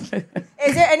down.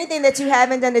 Is there anything that you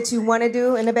haven't done that you want to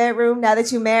do in the bedroom now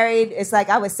that you're married? It's like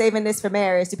I was saving this for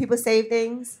marriage. Do people save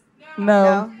things?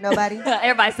 No. Nobody.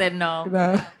 Everybody said no.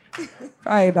 No.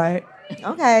 I ain't that.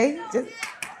 Okay.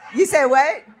 You said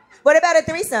what? What about a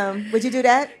threesome? Would you do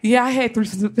that? Yeah, I had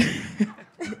threesomes.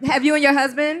 have you and your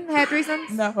husband had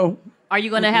threesomes? No. Are you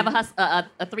gonna have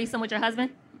a threesome with your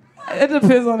husband? It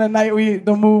depends on the night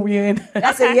the mood we in.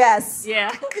 That's a yes.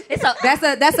 Yeah.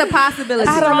 That's a possibility.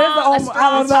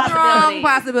 Strong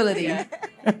possibility.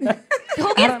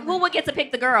 Who would get to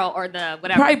pick the girl or the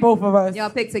whatever? Probably both of us. Y'all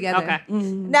pick together. Okay.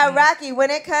 Now, Rocky, when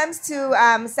it comes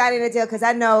to signing a deal, because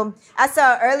I know I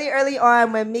saw early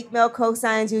on when Meek Mill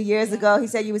co-signed you years ago, he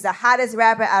said you was the hottest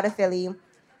rapper out of Philly,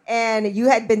 and you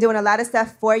had been doing a lot of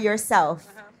stuff for yourself.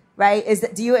 Right?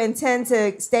 Do you intend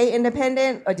to stay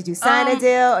independent, or did you sign a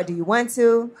deal, or do you want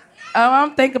to?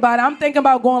 I'm thinking about it. I'm thinking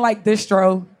about going like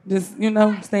distro, just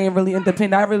staying really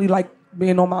independent. I really like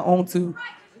being on my own too. You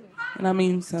know what I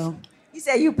mean? So you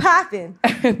said you popping.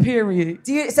 Period.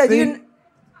 Do you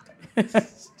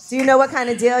know what kind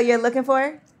of deal you're looking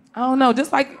for? I don't know,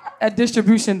 just like a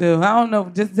distribution deal. I don't know.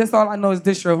 Just all I know is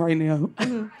distro right now.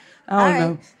 Mm-hmm. I don't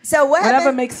know. So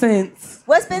whatever makes sense.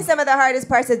 What's been some of the hardest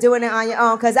parts of doing it on your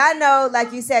own? Because I know,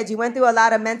 like you said, you went through a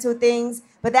lot of mental things,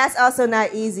 but that's also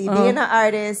not easy. Being an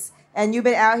artist, and you've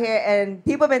been out here, and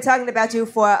people have been talking about you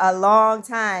for a long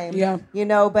time. Yeah.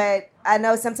 But I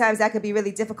know sometimes that could be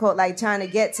really difficult, like trying to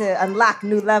get to unlock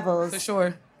new levels. For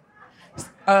sure.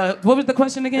 What was the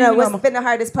question again? No, what's been the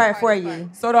hardest part for you?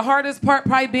 So the hardest part,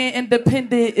 probably being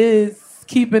independent, is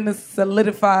keeping a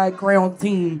solidified ground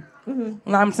team. Mm-hmm. You know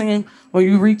what I'm saying? When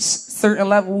you reach certain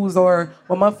levels or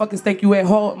when motherfuckers think you at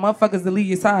halt, motherfuckers to leave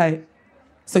your side.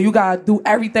 So you gotta do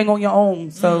everything on your own.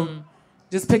 So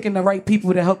just picking the right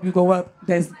people to help you go up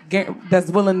that's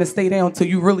willing to stay down till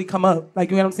you really come up. Like,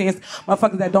 you know what I'm saying? It's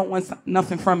motherfuckers that don't want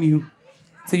nothing from you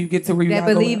till you get to where you that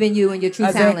believe in you and your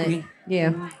true talent.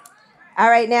 Yeah. All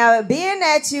right, now, being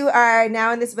that you are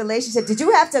now in this relationship, did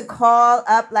you have to call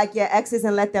up like your exes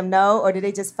and let them know, or did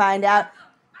they just find out?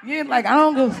 Yeah, like, I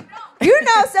don't go.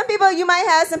 Some people, you might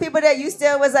have some people that you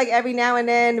still was like every now and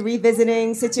then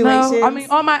revisiting situations. No, I mean,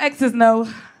 all my exes know.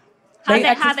 How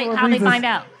they find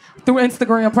out? Through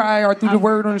Instagram probably or through the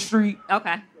word on the street.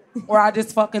 Okay. Or I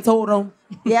just fucking told him.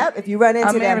 Yep, if you run into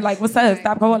I'm them. married, like, what's up?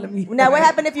 Stop calling me. Now, what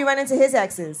happened if you run into his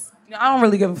exes? I don't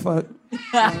really give a fuck.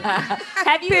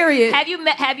 Have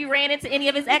you ran into any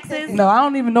of his exes? No, I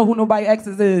don't even know who nobody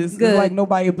exes is. Good. It's like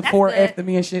nobody before or after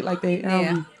me and shit like that.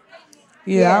 I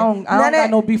don't got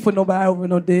no beef with nobody over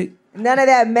no dick. None of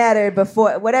that mattered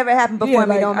before. Whatever happened before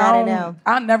me don't matter now.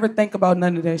 I never think about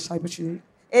none of that type of shit.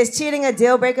 Is cheating a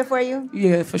deal breaker for you?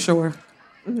 Yeah, for sure.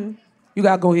 Mm-hmm. You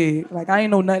gotta go ahead. Like, I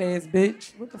ain't no nut ass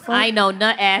bitch. What the fuck? I ain't no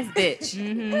nut ass bitch.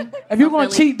 Mm-hmm. If you're gonna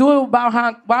cheat, do it about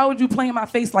how. Why would you play in my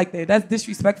face like that? That's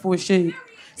disrespectful as shit.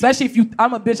 Especially if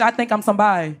I'm a bitch, I think I'm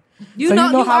somebody. You know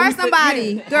you are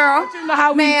somebody, girl. You know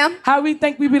how we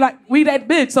think we be like, we that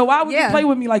bitch. So why would you play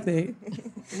with me like that?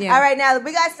 Yeah. All right, now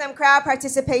we got some crowd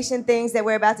participation things that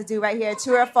we're about to do right here.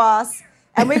 True or false?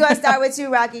 And we're going to start with you,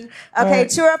 Rocky. Okay,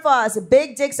 true or false?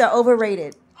 Big dicks are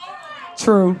overrated.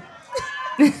 True.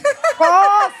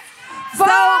 False.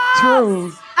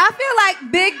 True. I feel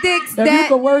like big dicks If you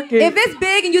can work it, if it's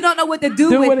big and you don't know what to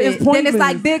do with it, then pointless. it's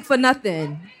like big for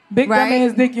nothing. Big right? dumb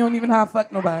ass dick, you don't even know how to fuck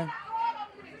nobody.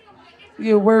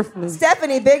 You're worthless.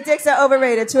 Stephanie, big dicks are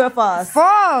overrated. True or false?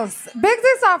 False. Big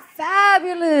dicks are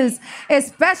fabulous.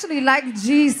 Especially like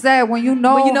G said, when you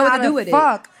know how what to do with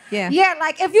fuck. it. Yeah. Yeah,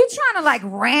 like if you trying to like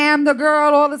ram the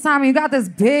girl all the time and you got this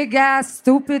big ass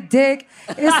stupid dick,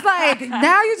 it's like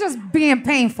now you're just being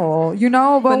painful, you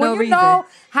know? But when you know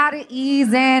how to ease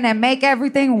in and make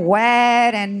everything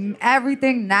wet and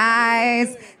everything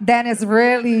nice, then it's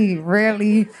really,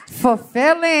 really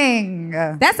fulfilling.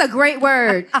 That's a great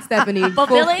word, Stephanie.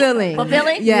 Fulfilling?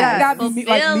 Yeah.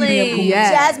 Fulfilling.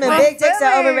 Jasmine, big dicks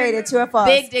are overrated. True or false?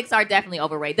 Big dicks are definitely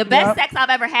overrated. The best sex I've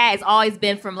ever had has always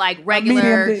been from like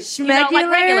regular, like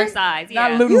regular size.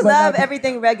 Yeah. You love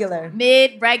everything regular.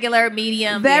 Mid, regular,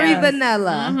 medium. Very vanilla.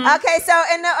 Mm-hmm. Okay, so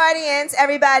in the audience,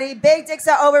 everybody, big dicks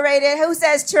are overrated. Who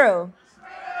says true?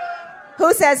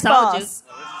 Who says false?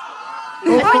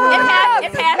 It's half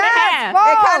and half.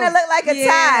 It kind of looked like a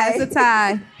tie. It's a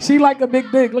tie. She like a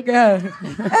big dick. Look at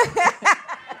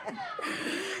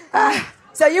her.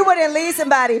 So you wouldn't leave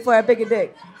somebody for a bigger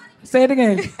dick? Say it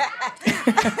again.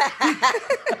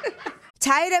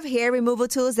 Tired of hair removal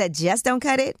tools that just don't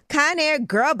cut it? Conair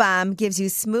Girl Bomb gives you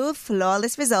smooth,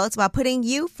 flawless results while putting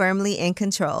you firmly in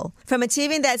control. From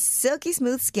achieving that silky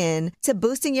smooth skin to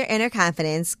boosting your inner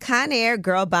confidence, Conair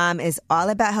Girl Bomb is all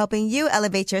about helping you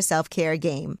elevate your self-care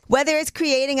game. Whether it's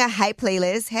creating a hype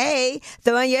playlist, hey,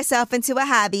 throwing yourself into a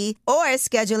hobby, or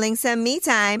scheduling some me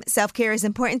time, self-care is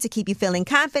important to keep you feeling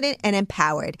confident and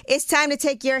empowered. It's time to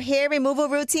take your hair removal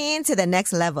routine to the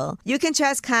next level. You can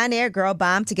trust Conair Girl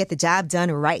Bomb to get the job done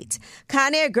right.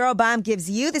 Conair Girl Bomb gives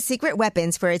you the secret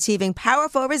weapons for achieving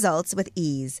powerful results with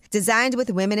ease. Designed with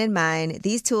women in mind,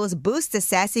 these tools boost the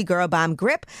sassy Girl Bomb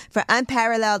grip for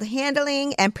unparalleled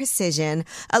handling and precision,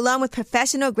 along with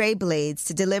professional-grade blades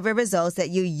to deliver results that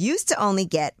you used to only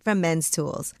get from men's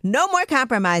tools. No more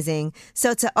compromising.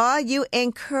 So to all you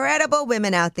incredible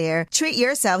women out there, treat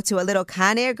yourself to a little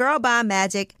Conair Girl Bomb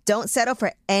magic. Don't settle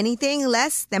for anything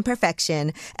less than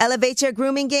perfection. Elevate your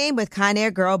grooming game with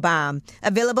Conair Girl Bomb.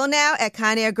 Available now at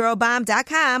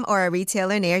ConairGirlBomb.com or a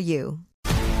retailer near you.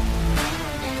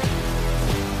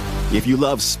 If you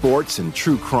love sports and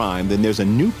true crime, then there's a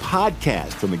new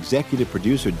podcast from executive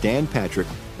producer Dan Patrick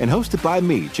and hosted by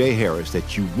me, Jay Harris,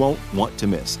 that you won't want to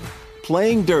miss.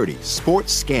 Playing Dirty: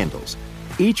 Sports Scandals.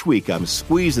 Each week, I'm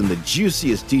squeezing the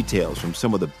juiciest details from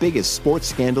some of the biggest sports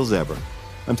scandals ever.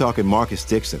 I'm talking Marcus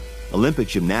Dixon, Olympic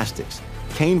gymnastics,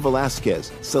 Cain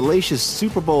Velasquez, salacious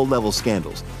Super Bowl-level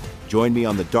scandals. Join me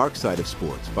on the dark side of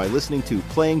sports by listening to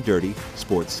Playing Dirty: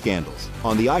 Sports Scandals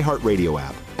on the iHeartRadio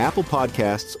app, Apple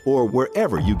Podcasts, or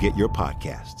wherever you get your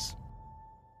podcasts.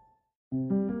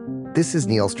 This is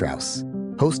Neil Strauss,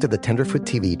 host of the Tenderfoot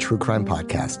TV true crime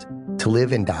podcast, To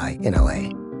Live and Die in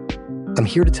LA. I'm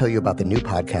here to tell you about the new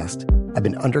podcast I've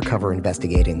been undercover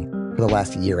investigating for the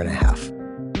last year and a half.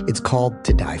 It's called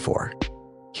To Die For.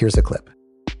 Here's a clip.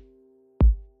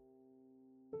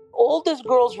 All these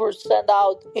girls were sent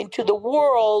out into the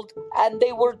world and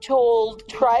they were told,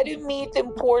 try to meet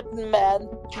important men,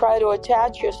 try to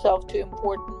attach yourself to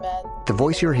important men. The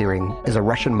voice you're hearing is a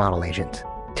Russian model agent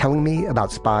telling me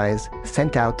about spies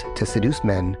sent out to seduce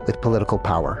men with political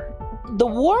power. The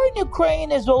war in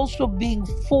Ukraine is also being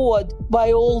fought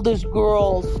by all these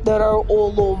girls that are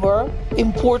all over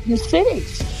important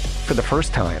cities. For the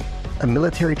first time, a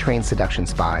military-trained seduction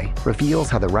spy reveals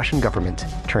how the Russian government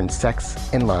turned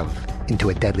sex and love into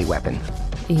a deadly weapon.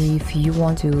 If you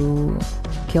want to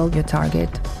kill your target,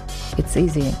 it's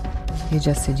easy. You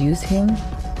just seduce him,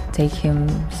 take him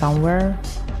somewhere,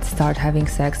 start having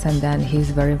sex, and then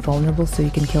he's very vulnerable, so you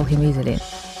can kill him easily.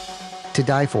 To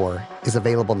Die For is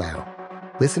available now.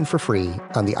 Listen for free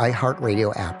on the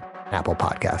iHeartRadio app, Apple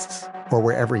Podcasts, or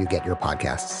wherever you get your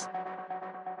podcasts.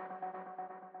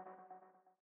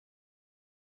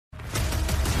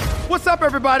 What's up,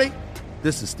 everybody?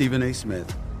 This is Stephen A.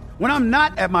 Smith. When I'm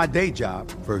not at my day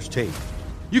job, First Take,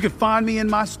 you can find me in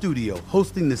my studio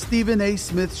hosting the Stephen A.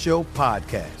 Smith Show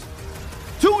podcast.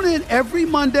 Tune in every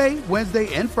Monday,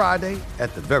 Wednesday, and Friday,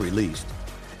 at the very least,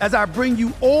 as I bring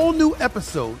you all new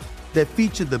episodes that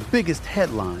feature the biggest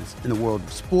headlines in the world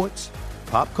of sports,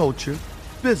 pop culture,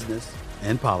 business,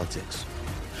 and politics.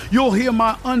 You'll hear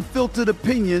my unfiltered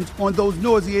opinions on those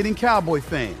nauseating Cowboy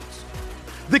fans,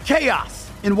 the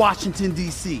chaos in Washington,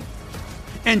 D.C.,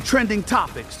 and trending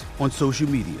topics on social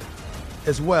media,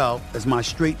 as well as my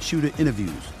straight shooter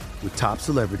interviews with top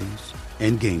celebrities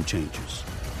and game changers.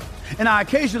 And I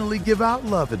occasionally give out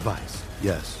love advice.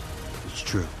 Yes, it's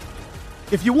true.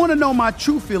 If you want to know my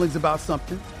true feelings about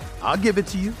something, I'll give it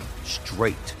to you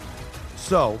straight.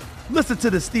 So listen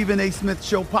to the Stephen A. Smith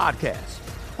Show podcast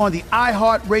on the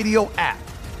iHeartRadio app,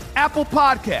 Apple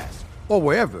Podcasts, or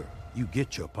wherever you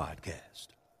get your podcast.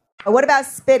 What about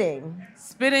spitting?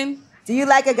 Spitting? Do you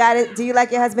like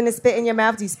your husband to spit in your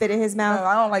mouth? Do you spit in his mouth? No,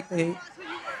 I don't like that.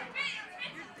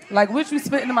 Like, what you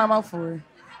spitting in my mouth for?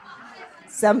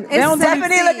 Stephanie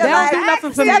looking like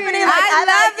nothing for me. I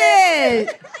love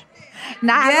it.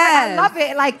 Nah, Yes. I love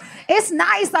it. Like, it's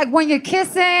nice, like, when you're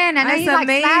kissing, and then he, like,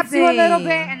 slaps you a little bit,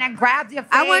 and then grabs your face.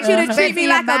 I want you to treat me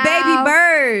like a baby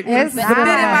bird. It's Spit in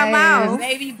my mouth.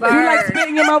 Baby bird. You like spitting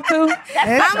in your mouth, too?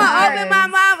 I'm gonna open my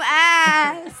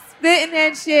mouth, spitting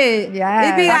that shit.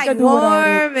 Yes. It be I like could do it all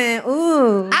warm and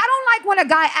ooh. I don't like when a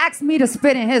guy asks me to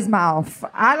spit in his mouth.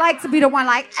 I like to be the one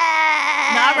like, No,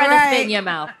 I'd rather spit in your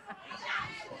mouth.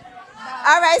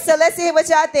 All right, so let's see what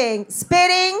y'all think.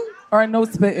 Spitting? Or no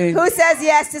spitting? Who says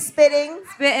yes to spitting?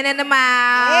 Spitting in the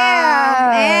mouth.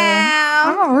 Yeah.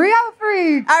 I'm a real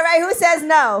freak. All right, who says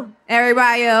no?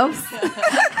 Everybody else. Hold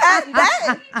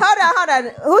on.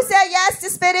 Who said yes to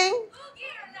spitting?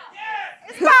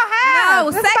 It's about half.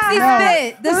 No, sexy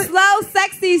spit. The slow,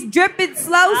 sexy, dripping,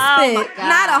 slow spit.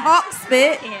 Not a hawk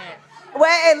spit.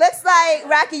 Well, it looks like,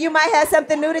 Rocky, you might have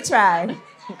something new to try.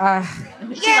 Yeah,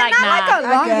 not like a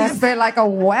lungy spit, like a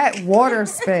wet water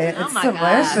spit. It's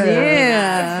delicious.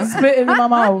 Yeah. Spitting in my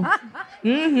mouth.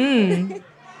 Mm-hmm.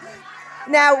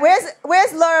 Now,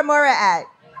 where's Laura Mora at?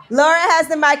 Laura has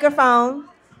the microphone.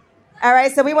 All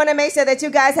right, so we want to make sure that you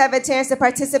guys have a chance to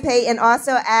participate and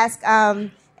also ask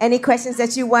any questions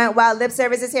that you want while Lip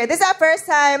Service is here. This is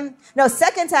our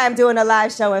second time doing a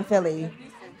live show in Philly.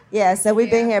 Yeah, so we've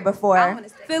been here before.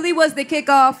 Philly was the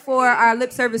kickoff for our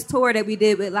Lip Service tour that we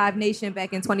did with Live Nation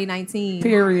back in 2019.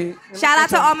 Period. Shout out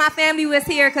to all my family was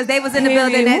here because they was in the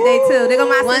building that day too. They go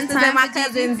my sisters and my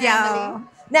cousins, y'all.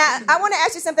 Now, I want to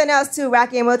ask you something else too,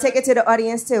 Rocky, and we'll take it to the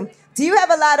audience too. Do you have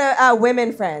a lot of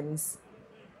women friends?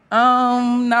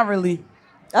 Not really.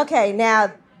 Okay,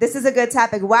 now this is a good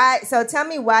topic. Why? So tell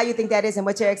me why you think that is and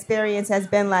what your experience has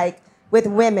been like with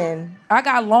women. I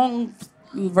got long,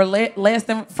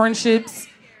 lasting friendships,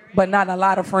 but not a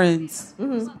lot of friends.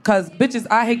 Because bitches,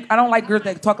 I don't like girls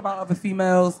that talk about other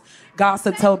females,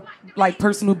 gossip, tell like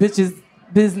personal bitches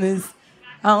business.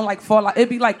 I don't like it'd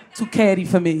be like too catty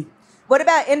for me. What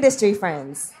about industry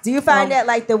friends? Do you find that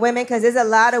like the women, because there's a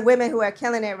lot of women who are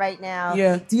killing it right now.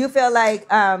 Yeah. Do you feel like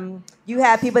you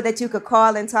have people that you could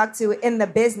call and talk to in the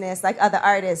business, like other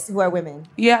artists who are women?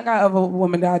 Yeah, I got other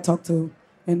women that I talk to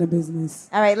in the business.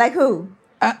 All right, like who?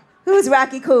 Who's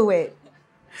Rocky cool with?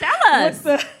 Tell us.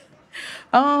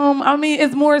 I mean,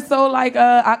 it's more so like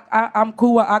I'm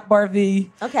cool with Akbar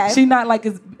V. Okay. She not like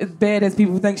as bad as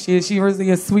people think she is. She really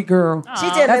a sweet girl. She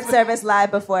did Lip Service live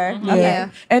before.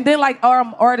 Yeah. And then like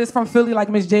artists from Philly like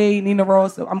Miss J, Nina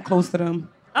Ross, I'm close to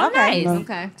them. Oh, Okay. nice.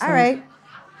 Okay. All right.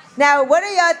 Now, what do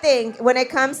y'all think when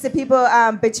it comes to people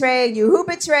betraying you? Who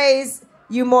betrays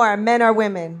you more, men or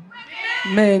women?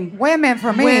 Men. Women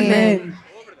for me. Women.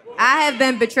 I have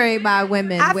been betrayed by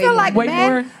women. I feel like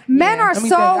men are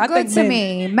so good to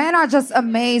me. Men are just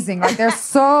amazing. Like, they're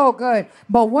so good.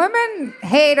 But women,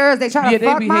 haters, they try to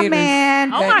fuck my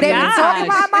man. Oh my They be God. talking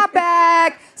behind my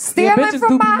back, stealing bitches from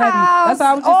do be my nutty. house. That's what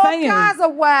I was just all saying. kinds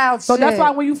of wild So shit. that's why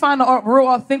when you find a real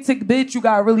authentic bitch, you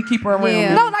gotta really keep her around.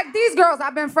 Yeah. No, like these girls,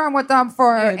 I've been friends with them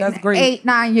for that's great.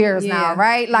 8-9 years now,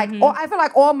 right? Like, I feel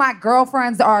like all my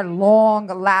girlfriends are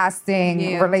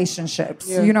long-lasting relationships.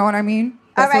 Yeah. You know what I mean?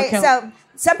 All That's what right, counts. so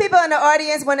some people in the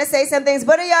audience want to say some things.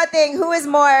 What do y'all think? Who is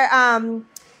more,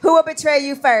 who will betray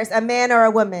you first, a man or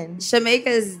a woman?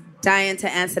 Shamika's dying to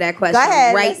answer that question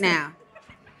ahead, right listen. now.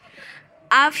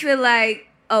 I feel like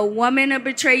a woman will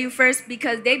betray you first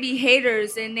because they be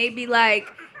haters and they be like,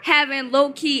 having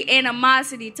low-key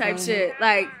animosity type shit.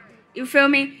 Like, you feel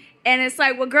me? And it's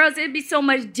like, with girls, it'd be so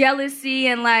much jealousy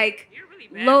and, like,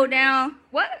 low down.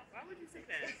 What? Why would you say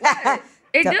that?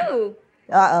 It do.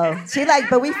 Uh-oh. She like,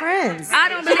 but we friends. I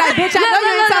don't believe like, bitch, I know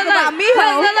you ain't talking about me,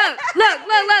 ho.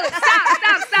 Look.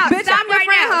 Stop. Bitch, Stop right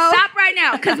now. ho. Stop right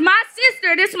now. Because my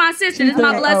sister, this is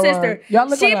my blood sister.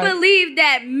 She believed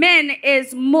that men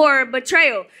is more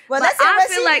betrayal. Well, but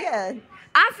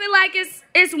I feel like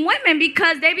it's women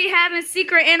because they be having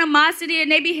secret animosity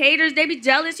and they be haters, they be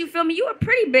jealous. You feel me? You a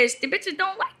pretty bitch. The bitches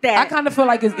don't like that. I kind of feel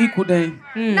like it's equal then.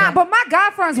 Nah, but my guy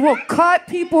friends will cut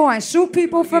people and shoot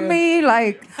people for me.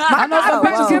 Like, my guy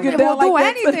friends will do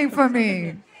anything for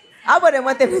me. I wouldn't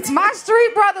want them to. My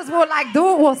street brothers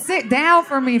will sit down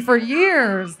for me for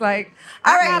years. Like,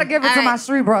 I gotta give it to my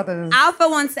street brothers. Alpha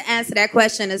wants to answer that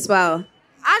question as well.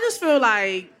 I just feel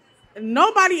like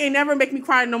nobody ain't never make me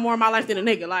cry no more in my life than a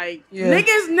nigga. Like,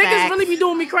 niggas really be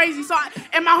doing me crazy. So,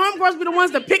 and my homegirls be the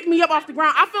ones that pick me up off the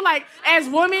ground. I feel like as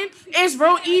women, it's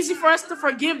real easy for us to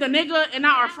forgive the nigga and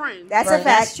not our friends. That's a fact.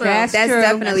 That's true. That's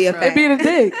definitely a fact. It be the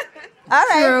dick. All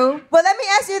right. True. Well, let me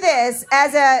ask you this: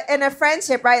 in a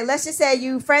friendship, right? Let's just say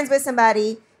you friends with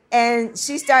somebody, and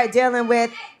she started dealing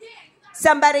with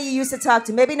somebody you used to talk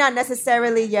to. Maybe not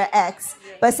necessarily your ex,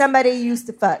 but somebody you used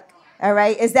to fuck. All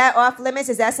right. Is that off limits?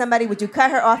 Is that somebody? Would you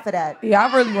cut her off for that? Yeah,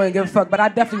 I really wouldn't give a fuck, but I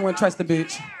definitely wouldn't trust the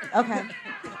bitch. Okay.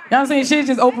 You know what I'm saying? She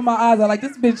just opened my eyes. I'm like,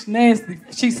 this bitch nasty.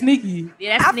 She's sneaky.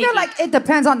 Yeah, that's sneaky. I feel like it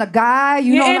depends on the guy.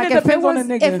 You know, and like it if depends on the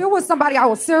nigga. If it was somebody I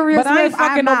was serious But I ain't with,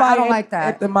 fucking nobody I don't like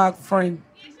that. after my friend.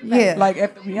 Yeah. Like,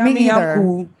 after me, Me I'm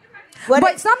cool.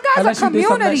 But some guys Unless are you did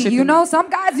some of that community, shit you to know. me. Some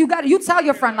guys you tell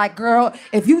your friend like, girl,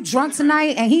 if you drunk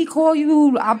tonight and he call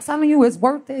you, I'm telling you, it's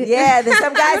worth it. Yeah, there's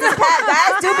some guys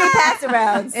guys do be pass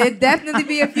arounds. It definitely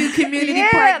be a few community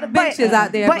benches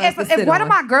out there. But if one of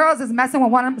my girls is messing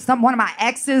with one of my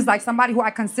exes, like somebody who I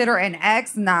consider an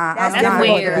ex, nah, That's I'm not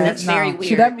weird. with it. That's very No.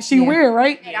 weird. She weird,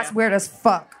 right? Yeah, that's weird as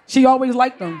fuck. She always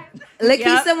liked them.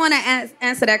 Lakeisha want to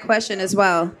answer that question as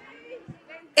well.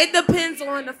 It depends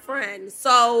on the friend.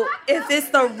 So if it's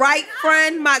the right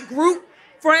friend, my group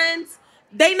friends,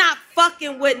 they not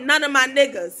fucking with none of my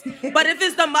niggas. But if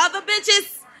it's the mother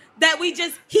bitches that we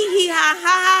just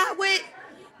ha with,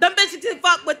 them bitches can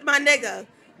fuck with my nigga.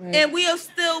 Right. And we'll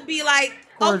still be like,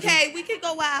 okay, we can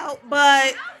go out,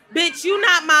 but bitch, you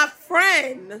not my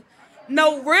friend.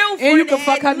 No real friend. And you can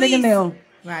fuck her nigga now.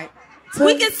 Right.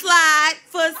 We can slide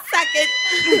for a second.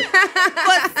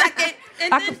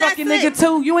 And I can fuck your nigga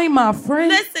too. You ain't my friend.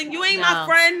 Listen, you ain't my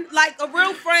friend, like a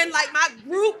real friend, like my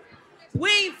group. We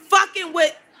ain't fucking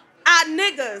with our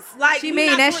niggas. Like, She we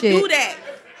mean not that gonna shit. do that.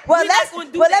 Well,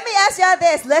 let me ask y'all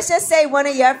this. Let's just say one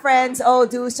of your friends, old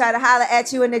dudes, try to holler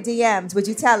at you in the DMs. Would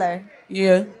you tell her?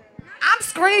 Yeah. I'm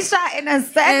screenshotting and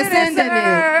sending it.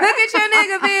 Look at your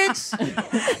nigga,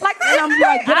 bitch. Like, And I'm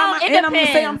like, It I'm gonna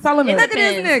say I'm telling her. It Look at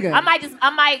this depends. nigga. I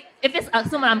might, if it's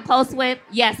someone I'm close with,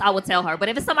 yes, I would tell her. But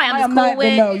if it's somebody I'm I just am cool not-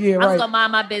 with, no, yeah, I'm right. just gonna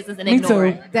mind my business and Me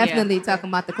ignore too. it. Definitely talking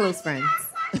about the close friends.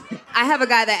 I have a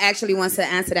guy that actually wants to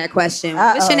answer that question.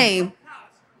 What's your name?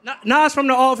 Nas from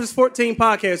the Office 14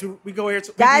 podcast. We go here.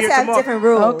 Guys have different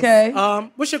rules. Okay.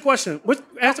 What's your question?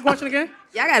 Ask the question again.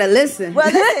 Y'all gotta listen. Well,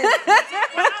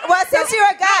 well, since you're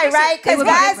a guy, right? Because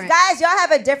guys, y'all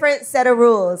have a different set of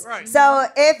rules. Right. So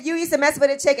if you used to mess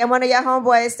with a chick and one of your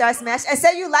homeboys starts smashing, and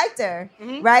say you liked her,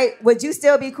 right? Would you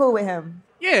still be cool with him?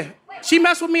 Yeah, she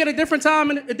messed with me at a different time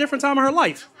in her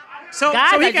life. So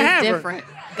Guys so he are can just have different.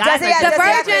 her.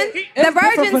 The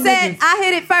virgin said, I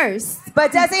hit it first.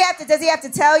 But does he have to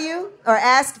tell you or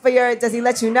ask for your? Does he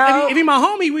let you know? If he my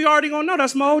homie, we already gonna know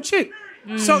that's my old chick.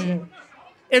 So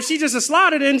if she just a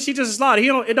slider, then she just a slider. He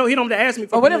don't have to ask me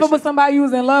for Or what if it was somebody you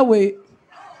was in love with?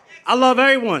 I love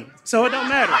everyone, so it don't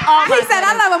matter. He said,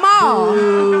 I love them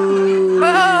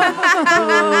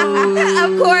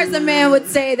all. Of course a man would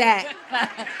say that.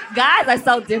 Guys are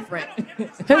so different.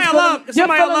 Somebody I love, Your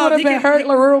somebody I feelings love, would he have been can hurt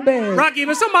real bad. Rocky. If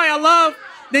it's somebody I love,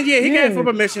 then yeah, he can ask for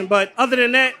permission. But other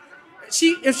than that,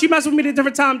 if she messes with me at a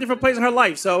different time, different place in her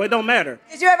life, so it don't matter.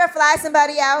 Did you ever fly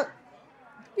somebody out?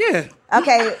 Yeah.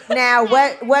 Okay, now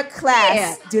what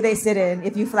class do they sit in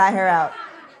if you fly her out?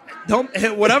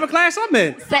 Whatever class I'm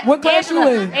in. What class you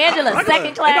in? Angela,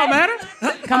 second class. It don't matter.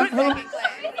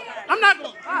 I'm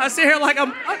not. I sit here like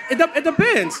I'm. It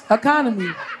depends.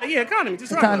 Economy. Yeah, economy.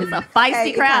 Just Economy. right. It's a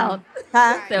feisty crowd.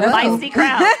 Huh? It's a feisty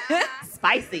crowd.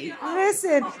 Spicy.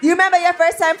 Listen, you remember your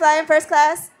first time flying first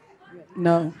class?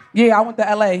 No. Yeah, I went to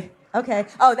LA. Okay.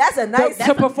 Oh, that's a nice.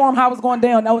 To perform How It's Going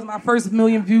Down. That was my first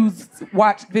million views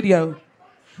watched video.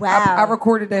 Wow. I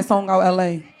recorded that song out LA.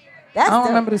 I don't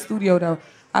remember the studio though.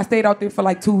 I stayed out there for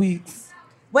like 2 weeks.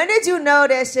 When did you know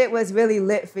that shit was really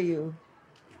lit for you?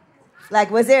 Like,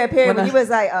 was there a period when you was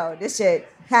like, oh, this shit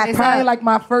happened? Probably like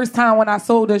my first time when I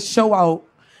sold a show out,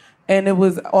 and it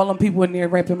was all them people in there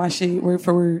rapping my shit word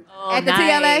for word. Oh, at the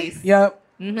TLA? Yep.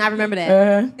 I remember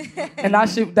that. And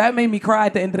that made me cry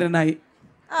at the end of the night.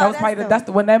 That was probably that's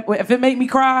the one that if it made me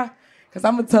cry, because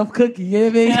I'm a tough cookie, you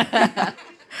know what I mean?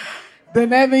 Then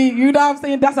that mean, you know what I'm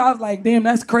saying? That's how I was like, damn,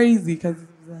 that's crazy. Because it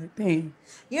was like, damn.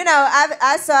 You know,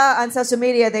 I saw on social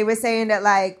media they were saying that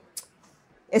like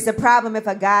it's a problem if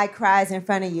a guy cries in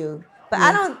front of you, but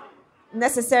I don't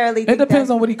necessarily. It depends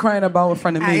on what he's crying about in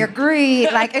front of me. I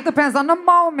agree. Like it depends on the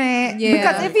moment. Yeah.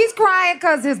 Because if he's crying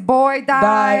because his boy died,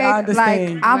 I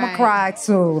understand. like I'ma cry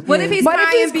too. What if he's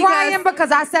crying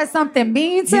because I said something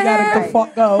mean to him? You gotta the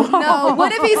fuck go. No.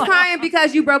 What if he's crying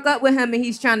because you broke up with him and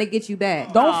he's trying to get you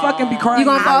back? Don't fucking be crying. You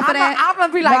gonna fall for that? I'm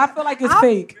gonna be like, I feel like it's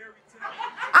fake.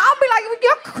 I'll be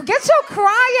like, get your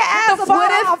crying ass out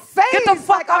my face. Get the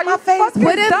fuck out my face.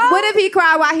 What if he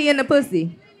cry while he in the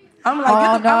pussy? I'm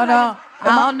like, no.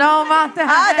 I don't know about that.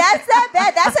 Oh, that's not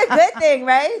bad. That's a good thing,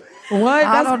 right? What?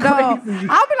 I don't know. Crazy.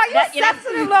 I'll be like, you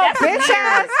sensitive little bitch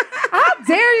ass. How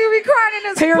dare you be crying in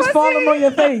this Tears pussy? falling on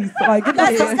your face. Like, get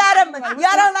Y'all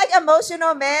don't like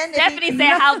emotional men? Stephanie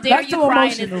said, how dare you cry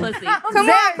in this pussy? Come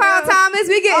on, Carl Thomas.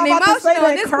 We getting emotional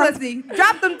in this pussy.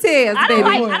 Drop them tears, baby.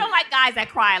 I don't like guys that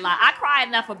cry a lot. I cry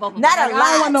enough for both of them. Not a lot.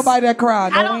 I don't want nobody that cry.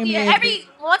 I don't. Every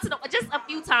once in a, just a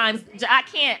few times. I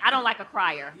can't. I don't like a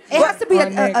crier. It has to be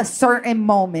a certain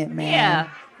moment, man. Yeah.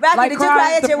 Rocky, Like did you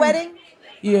cry at your wedding?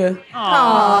 Yeah.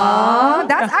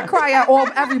 Aww. I cry at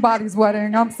everybody's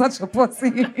wedding. I'm such a pussy.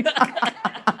 All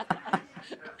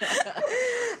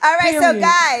right, so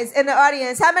guys in the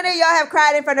audience, how many of y'all have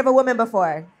cried in front of a woman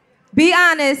before? Be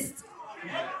honest.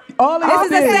 This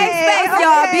is a safe space,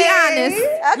 y'all. Be honest.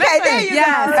 Okay, there you go.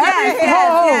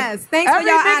 Yes. Thanks for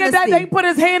your nigga honesty. that they put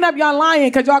his hand up, y'all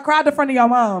lying because y'all cried in front of your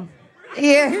mom.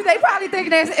 Yeah, they probably think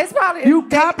it's probably you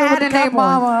copping with the their cap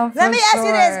mama. Let me ask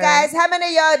you this, guys. How many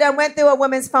of y'all done went through a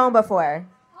woman's phone before?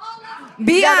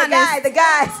 Be honest. The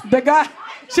guys. The guy,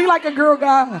 she like a girl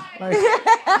guy. Like,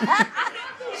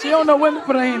 she don't know when to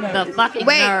put her hand up. The fucking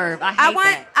nerve.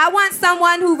 I want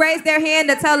someone who raised their hand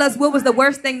to tell us what was the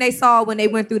worst thing they saw when they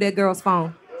went through their girl's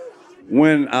phone.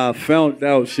 When I found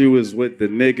out she was with the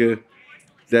nigga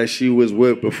that she was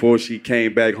with before she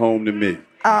came back home to me.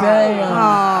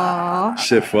 Damn.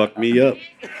 Shit fucked me up.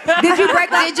 Did you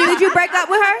break up? Did you break up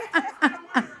with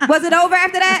her? Was it over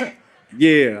after that?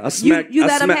 Yeah, I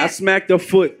smacked her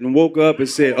foot and woke up and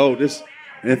said, "Oh, this,"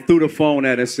 and threw the phone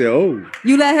at her and said, "Oh."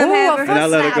 You let him have her? And I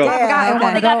let her go. I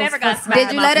don't think I've ever got smacked.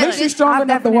 Did you let her? She's strong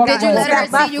enough to walk Did you let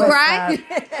her see you cry?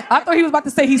 I thought he was about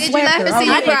to say he Did you slapped let her. her see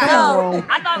you cry? No,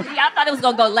 I thought it was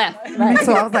gonna go left.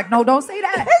 So I was like, no, don't say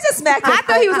that. It's just smacked. I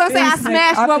thought he was gonna say I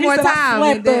smashed one more time.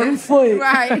 I slapped her foot.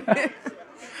 Right.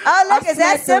 Oh, look, is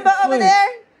that Symba over there?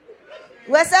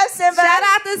 What's up, Symba? Shout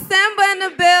out to Symba in the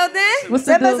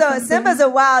building. Symba's a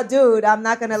wild dude, I'm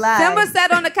not gonna lie. Symba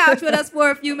sat on the couch with us for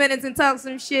a few minutes and talked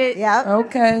some shit. Yeah.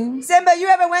 Okay. Symba, you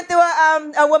ever went through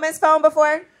a woman's phone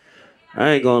before? I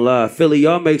ain't gonna lie. Philly,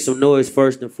 y'all make some noise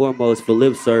first and foremost for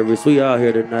lip service. We out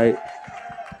here tonight.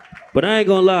 But I ain't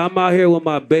gonna lie, I'm out here with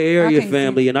my Bay Area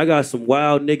family, and I got some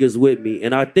wild niggas with me.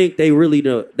 And I think they ready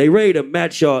to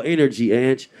match y'all energy,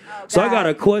 Ange. So I got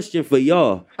a question for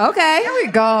y'all. Okay. Here we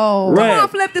go. Come on,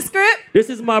 flip the script. This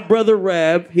is my brother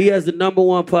Rab. He has the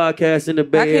 #1 podcast in the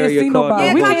Bay Area called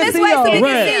Yeah, come this way so we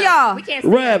can see y'all. We can't see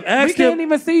Rab, y'all. We can't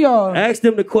even see y'all. Ask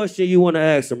them the question you want to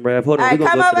ask them, Rab. Hold on. All right, we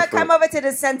gonna go to the front. come over to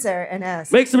the center and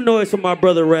ask. Make some noise for my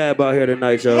brother Rab out here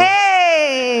tonight, y'all.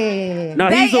 Hey! Now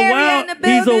he's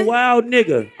a wild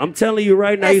nigga. I'm telling you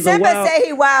right now, And he's a Symba wild. say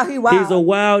he wild. He's a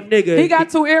wild nigga. He got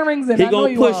 2 earrings in. He I know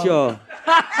gonna you push are. y'all.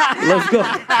 Let's go.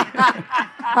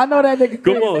 I know that nigga.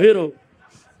 Come on, hit him.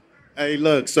 Hey,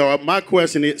 look. So my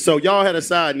question is: so y'all had a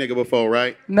side nigga before,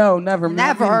 right? No, never.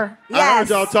 Never. I heard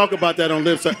y'all talk about that on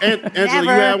Lips. So, Angela, you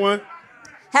had one?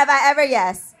 Have I ever?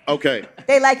 Yes. Okay.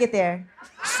 They like it there.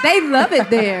 They love it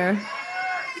there.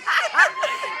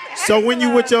 So when you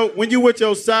was with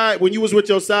your side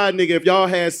nigga, if y'all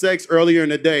had sex earlier in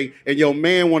the day and your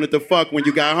man wanted to fuck when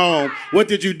you got home, what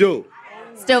did you do?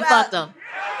 Still fucked them.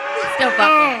 Still fucked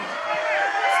them.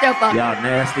 Still fucked them. Y'all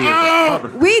nasty as a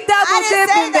mother. We double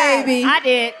dipping, baby. I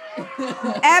did.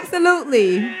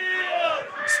 Absolutely.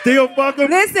 Still fuck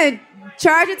them? Listen,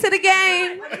 charge it to the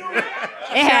game.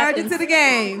 It Charge it to the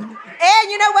game.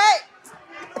 And you know what?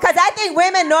 Because I think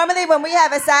women normally when we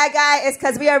have a side guy, it's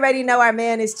because we already know our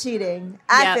man is cheating.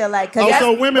 I feel like.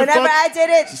 So women whenever I did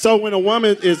it. So when a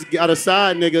woman got a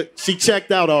side nigga, she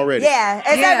checked out already. Yeah,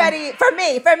 it's already,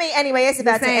 for me anyway, it's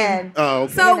about to end. Oh,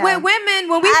 okay. So with women,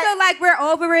 when we feel like we're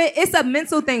over it, it's a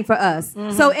mental thing for us.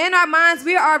 Mm-hmm. So in our minds,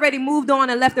 we're already moved on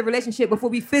and left the relationship before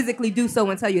we physically do so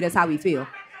and tell you that's how we feel.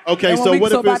 Okay, so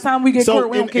what if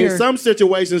it's... in some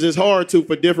situations, it's hard to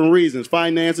for different reasons.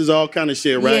 Finances, all kind of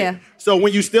shit, right? Yeah. So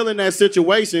when you still in that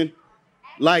situation,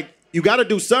 like, you got to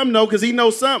do something, though, because he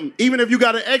knows something. Even if you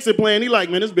got an exit plan, he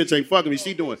like, man, this bitch ain't fucking me.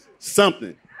 She doing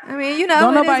something. I mean, you know.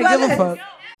 Don't nobody give a fuck.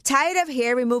 Tired of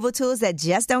hair removal tools that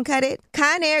just don't cut it?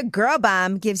 Conair Girl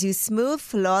Bomb gives you smooth,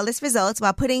 flawless results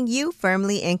while putting you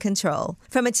firmly in control.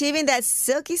 From achieving that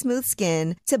silky smooth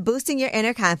skin to boosting your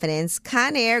inner confidence,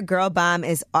 Conair Girl Bomb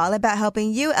is all about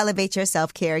helping you elevate your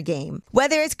self-care game.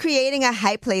 Whether it's creating a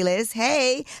hype playlist,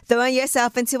 hey, throwing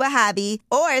yourself into a hobby,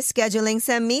 or scheduling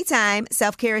some me time,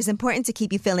 self-care is important to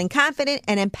keep you feeling confident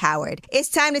and empowered. It's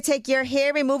time to take your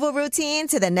hair removal routine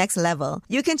to the next level.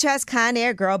 You can trust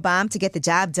Conair Girl Bomb to get the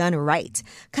job done right.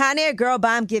 Conair Girl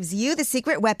Bomb gives you the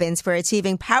secret weapons for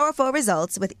achieving powerful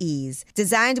results with ease.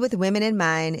 Designed with women in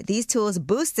mind, these tools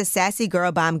boost the sassy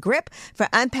Girl Bomb grip for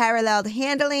unparalleled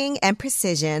handling and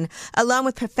precision, along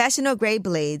with professional-grade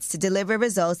blades to deliver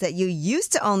results that you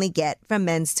used to only get from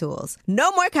men's tools. No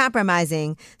more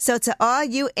compromising. So to all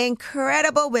you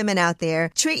incredible women out there,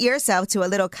 treat yourself to a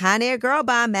little Conair Girl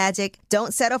Bomb magic.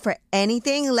 Don't settle for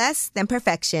anything less than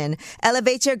perfection.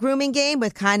 Elevate your grooming game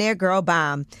with Conair Girl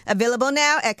Bomb. Available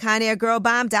now at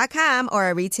ConairGirlBomb.com or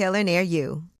a retailer near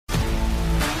you.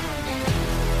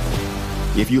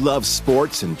 If you love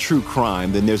sports and true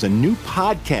crime, then there's a new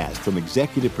podcast from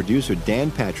executive producer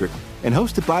Dan Patrick and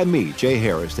hosted by me, Jay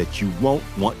Harris, that you won't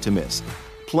want to miss.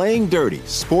 Playing Dirty: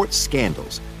 Sports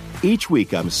Scandals. Each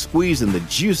week, I'm squeezing the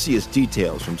juiciest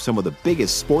details from some of the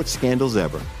biggest sports scandals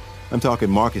ever. I'm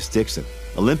talking Marcus Dixon,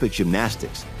 Olympic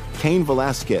gymnastics, Cain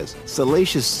Velasquez,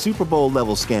 salacious Super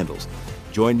Bowl-level scandals.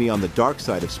 Join me on the dark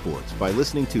side of sports by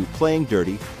listening to Playing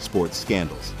Dirty: Sports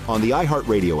Scandals on the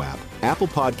iHeartRadio app, Apple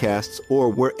Podcasts, or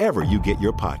wherever you get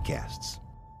your podcasts.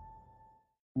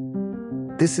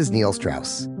 This is Neil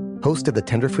Strauss, host of the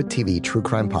Tenderfoot TV true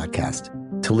crime podcast,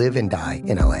 To Live and Die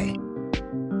in LA.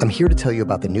 I'm here to tell you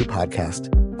about the new podcast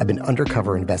I've been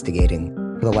undercover investigating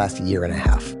for the last year and a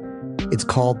half. It's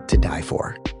called To Die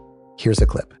For. Here's a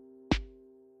clip.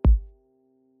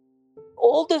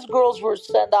 All these girls were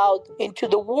sent out into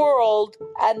the world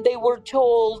and they were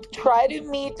told, try to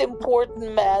meet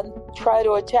important men, try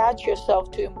to attach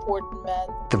yourself to important men.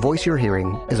 The voice you're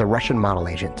hearing is a Russian model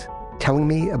agent telling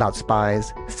me about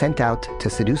spies sent out to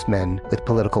seduce men with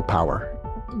political power.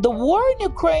 The war in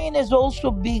Ukraine is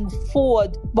also being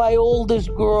fought by all these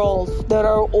girls that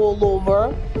are all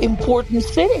over important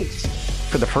cities.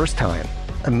 For the first time,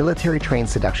 a military-trained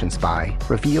seduction spy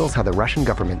reveals how the Russian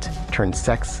government turned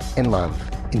sex and love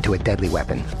into a deadly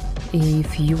weapon.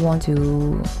 If you want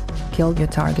to kill your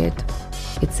target,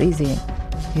 it's easy.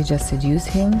 You just seduce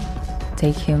him,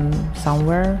 take him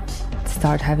somewhere,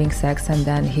 start having sex, and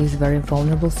then he's very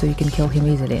vulnerable, so you can kill him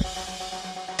easily.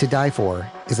 To Die For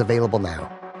is available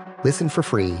now. Listen for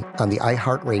free on the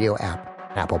iHeartRadio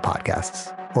app, Apple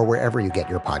Podcasts, or wherever you get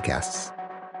your podcasts.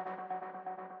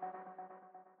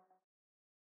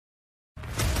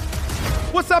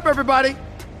 What's up, everybody?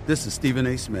 This is Stephen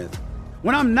A. Smith.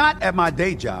 When I'm not at my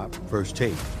day job, First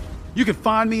Take, you can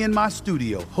find me in my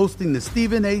studio hosting the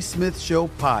Stephen A. Smith Show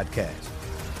podcast.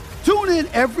 Tune in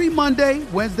every Monday,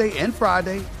 Wednesday, and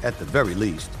Friday, at the very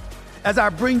least, as I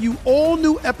bring you all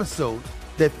new episodes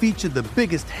that feature the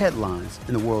biggest headlines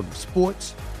in the world of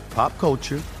sports, pop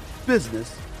culture,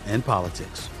 business, and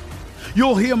politics.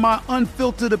 You'll hear my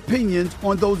unfiltered opinions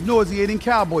on those nauseating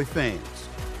Cowboy fans,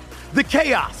 the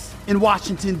chaos in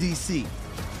Washington, D.C.,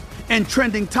 and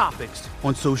trending topics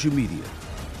on social media,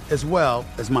 as well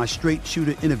as my straight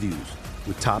shooter interviews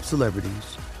with top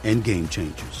celebrities and game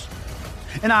changers.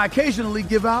 And I occasionally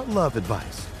give out love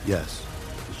advice. Yes,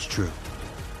 it's true.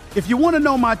 If you want to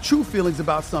know my true feelings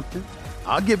about something,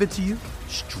 I'll give it to you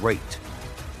straight.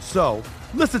 So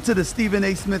listen to the Stephen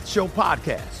A. Smith Show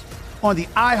podcast on the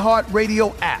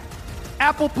iHeartRadio app,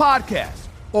 Apple Podcasts,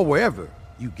 or wherever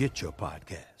you get your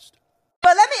podcast.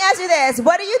 But let me ask you this.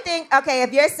 What do you think, okay,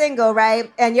 if you're single,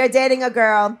 right, and you're dating a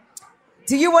girl,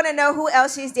 do you want to know who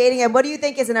else she's dating? And what do you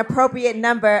think is an appropriate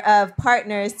number of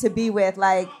partners to be with?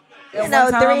 Like, you know,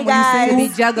 3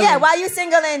 guys. Yeah, while you're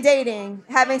single and dating,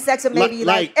 having sex with maybe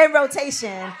like in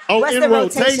rotation. Oh, what's in the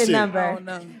rotation number? Oh,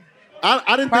 no.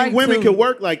 I didn't think women could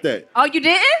work like that. Oh, you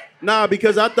didn't? Nah,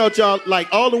 because I thought y'all, like,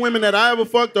 all the women that I ever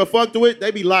fucked or fucked with,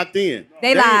 they be locked in.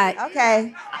 They lied.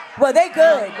 Okay. Well, they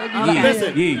good.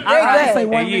 Listen,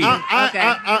 They're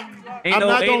good.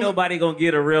 Ain't nobody gonna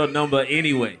get a real number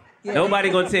anyway. Yeah. Nobody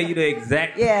gonna tell you the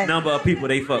exact number of people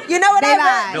they fuck. You know what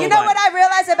you know what I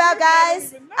realized about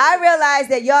guys? I realized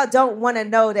that y'all don't want to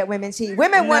know that women cheat.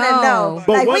 Women want to know.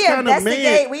 But like what we kind of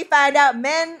investigate, man- we find out.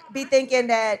 Men be thinking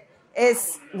that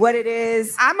it's what it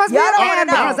is. I must be y'all don't a man want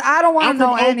to know. because I don't want I'm to know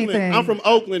from Oakland. anything. I'm from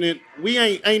Oakland, and we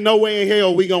ain't no way in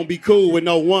hell we gonna be cool with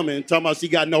no woman talking about she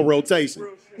got no rotation.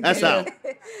 That's out.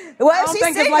 Well, I don't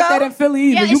think it's like that in Philly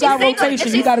either. You got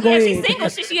rotation. You got to go If ahead. she's single,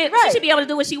 she should be able to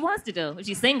do what she wants to do. If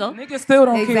she's single, niggas still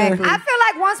don't Exactly. care. I feel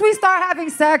like once we start having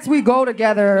sex, we go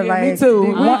together. Yeah, like me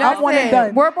too. I'm that's one and it.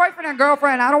 done. We're boyfriend and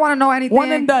girlfriend. I don't want to know anything.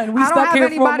 One and done. We I don't stuck have here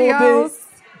for a anybody little else. bit.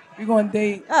 We going to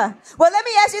date. Well, let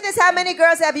me ask you this: how many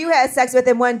girls have you had sex with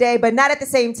in one day, but not at the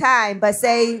same time? But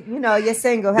say you're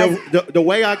single. The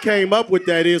way I came up with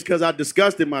that is because I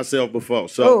disgusted myself before.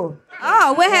 So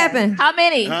Oh, what happened? How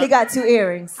many? Huh? He got 2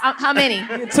 earrings. How many?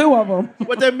 2 of them.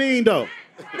 What that mean though?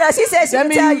 No, she said she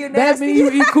would tell you That nasty. mean you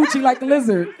eat coochie like a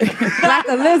lizard. Like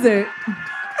a lizard.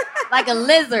 Like a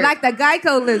lizard. Like the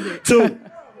Geico lizard. 2.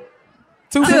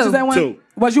 2 bitches at one. 2.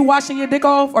 Was you washing your dick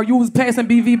off or you was passing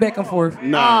BV back and forth?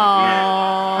 No.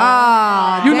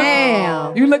 Oh,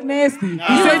 damn. You look nasty. You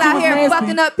was out here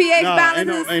fucking up pH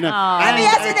balances. Let me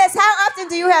ask you this: how often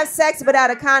do you have sex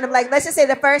without a condom? Like, let's just say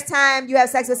the first time you have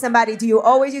sex with somebody, do you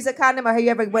always use a condom, or have you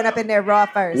ever went up in there raw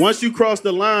first? Once you cross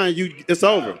the line, it's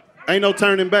over. Ain't no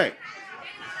turning back.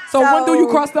 So when do you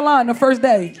cross the line? The first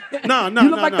day? No. You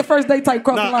look like the first day type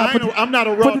cross the line. I'm not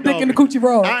a raw Put the dick in the coochie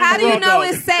raw. How do you know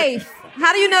it's safe?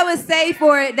 How do you know it's safe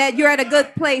or that you're at a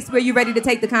good place where you're ready to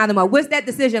take the condom off? What's that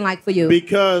decision like for you?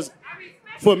 Because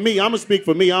for me, I'm gonna speak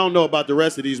for me. I don't know about the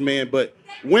rest of these men, but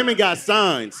women got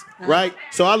signs, right?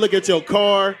 So I look at your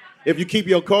car. If you keep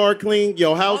your car clean,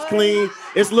 your house clean,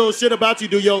 it's little shit about you.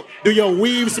 Do your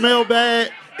weave smell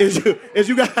bad? Is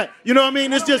you got, you know what I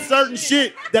mean? It's just certain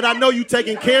shit that I know you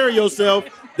taking care of yourself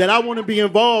that I want to be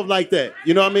involved like that.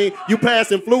 You know what I mean? You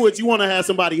passing fluids, you want to have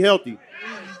somebody healthy.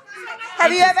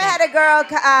 Have you ever had a girl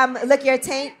lick your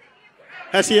taint?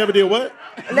 Has she ever did what?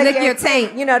 Lick your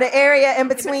taint. You know, the area in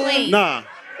between. Nah.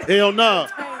 Hell no.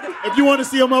 If you want to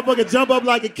see a motherfucker jump up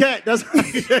like a cat, that's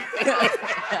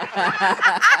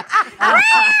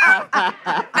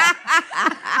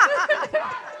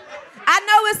I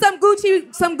know it's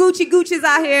some Gucci's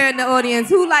out here in the audience.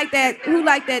 Who like that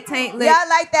taint lick? Y'all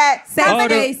like that?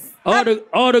 All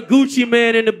the Gucci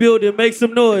man in the building, make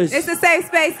some noise. It's a safe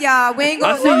space, y'all. We ain't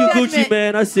I gonna see you, judgment. Gucci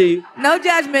man. I see you. No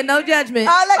judgment. Oh,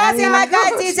 look, I see my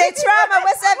guy, DJ Trauma.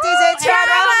 What's up, DJ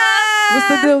Trauma? What's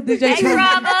the deal, DJ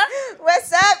Trauma?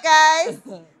 What's up, guys?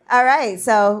 All right,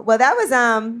 so, well, that was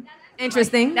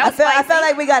interesting. I felt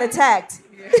like we got attacked.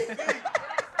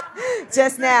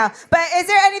 Just now. But is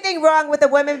there anything wrong with a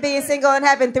woman being single and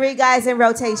having 3 guys in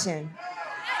rotation?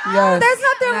 Yes. There's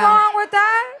nothing wrong with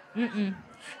that.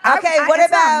 Okay, what it's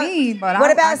about not me, but what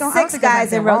I about don't 6 think there's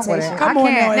guys in anything wrong with rotation? it. Come I on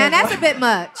can't. now, Now that's a bit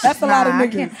much. That's a lot of I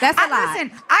niggas. can't. That's a lot.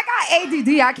 Listen, I got ADD.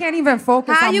 I can't even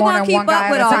focus How on you more gonna than one keep up guy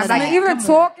with at a all time. of Like that? even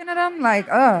talking to them, like,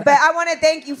 But I want to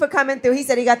thank you for coming through. He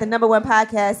said he got the #1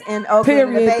 podcast in Oakland,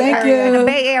 in the Period. Bay Thank Area. you. the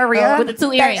Bay Area. With the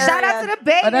 2 earrings. Shout out to the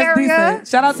Bay Oh, that's Area. decent.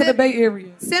 Shout out to the Bay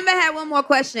Area. Simba had one more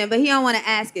question, but he don't want to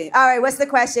ask it. All right, what's the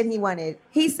question he wanted?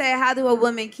 He said, "How do a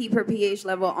woman keep her pH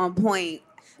level on point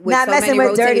with Not so messing many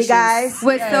with dirty rotations?" guys.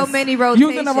 With so many rotations.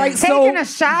 Using the right Taking a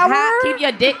soap. shower. Keep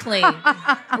your dick clean.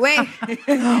 Wait.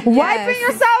 Wiping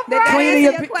yourself right. Cleaning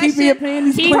your, keeping your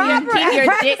panties Keep clean. your dick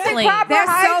Practicing clean. proper There's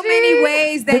so hygiene. many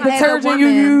ways The that as a detergent you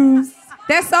woman, use.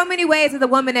 there's so many ways as a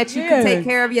woman that you can Yeah. take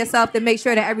care of yourself to make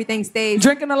sure that everything stays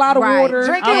Drinking a lot of right. water.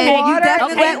 Drinking And water. you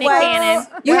definitely Okay, Nick Cannon.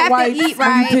 you Wet have wipes to eat when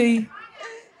you right. pee.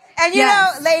 And you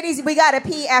Yes. know, ladies, we gotta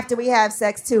pee after we have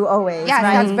sex too, always. Yes,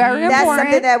 right? that's very That's important.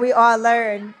 something that we all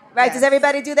learn. Right? Yes. Does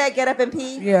everybody do that? Get up and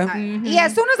pee? Yeah. Yeah,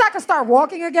 as soon as I can start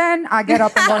walking again, I get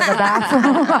up and go to the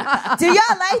bathroom. Do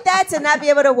y'all like that, to not be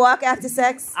able to walk after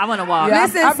sex? I want to walk. Yeah.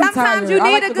 Listen, I'll be sometimes tired. you I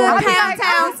need like a to good go out there. pound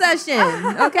town session,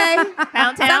 okay?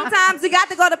 Pound town? Sometimes you got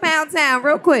to go to pound town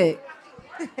real quick.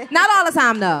 Not all the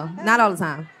time, though. Not all the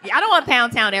time. Yeah, I don't want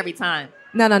pound town every time.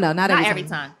 No, not Not every every time.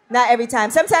 time. Not every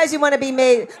time. Sometimes you want to be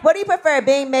made. What do you prefer,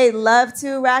 being made love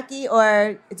to, Rocky,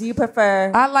 or do you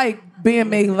prefer? I like being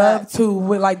made love to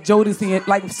with like Jodeci and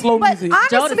like slow music.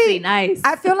 Honestly, nice.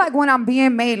 I feel like when I'm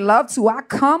being made love to, I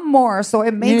come more, so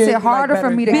it makes Yeah, it harder like for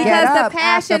me to better. get Because up the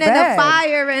passion after and bed. the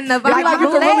fire and the Like, you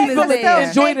can really feel it. still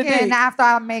Enjoy the shaking dick. after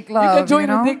I make love. You can enjoy you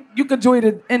know? the dick. You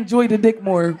can enjoy the dick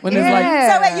more when it's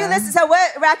like. So wait, you listen. So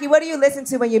what, Rocky? What do you listen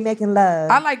to when you're making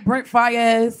love? I like Brent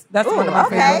Faiyaz. That's one of my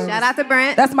okay. favorites. Shout out to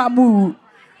Brent. That's my mood.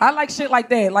 I like shit like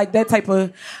that type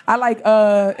of. I like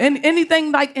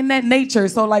anything like in that nature.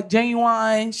 So like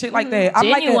Genuine, shit like that. I'm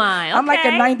Genuine, like a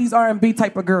okay. 90s R&B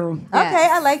type of girl. Okay,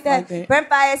 I like that. Like that. Brent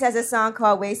Faiyaz has a song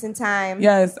called "Wasting Time."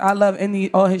 Yes, I love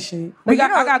all his shit. I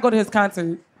gotta go to his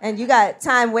concert. And you got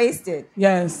Time Wasted.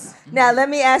 Yes. Now let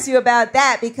me ask you about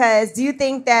that, because do you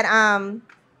think that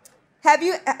have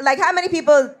you, like, how many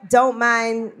people don't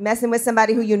mind messing with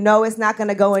somebody who you know is not going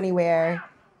to go anywhere?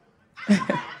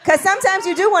 Because sometimes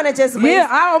you do want to just waste. Yeah,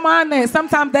 I don't mind that.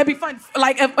 Sometimes that'd be fun.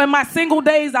 Like in my single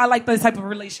days, I like this type of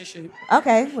relationship.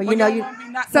 Okay, well you know you.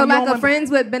 So like a friends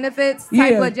with benefits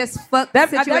type of just fuck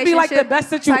situationship. That'd be like the best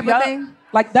situation. type of thing.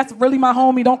 Like that's really my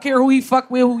homie. Don't care who he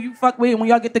fuck with, who you fuck with. When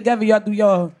y'all get together, y'all do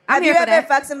y'all. Have you ever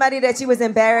fucked somebody that you was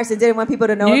embarrassed and didn't want people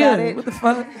to know about it? What the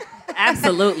fuck?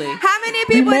 Absolutely. How many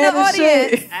people in the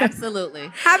audience?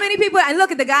 Absolutely. How many people? And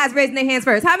look at the guys raising their hands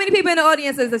first. How many people in the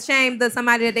audience is ashamed that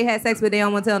somebody that they had sex with they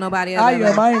don't want to tell nobody else? I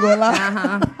ain't gonna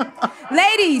lie.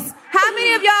 Ladies, how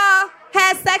many of y'all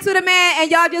had sex with a man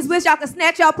and y'all just wish y'all could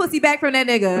snatch y'all pussy back from that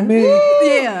nigga? Me.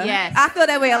 Yeah. Yes. I feel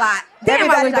that way a lot. Damn,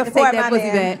 I wish I could take that pussy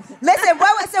back. Listen,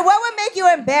 what would make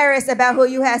you embarrassed about who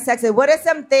you had sex with? What are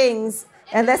some things,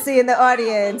 and let's see in the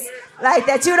audience, like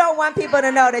that you don't want people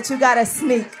to know that you got to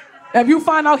sneak? If you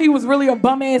find out he was really a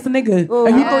bum ass nigga,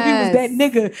 and you thought he was that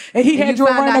nigga, and he had you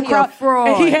around the crowd,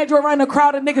 and he had you around the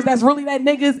crowd of niggas that's really that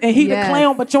niggas, and he the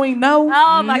clown, but you ain't know.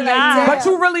 Oh my God! But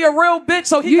you really a real bitch,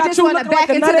 so he You got just you want to looking back like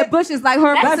a into nut. the bushes like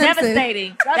her. That's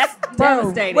devastating. That's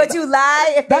devastating. Would you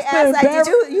lie if they That's the asked, like,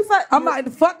 did you fuck? I'm like,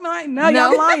 the fuck no, I ain't. Now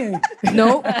y'all lying.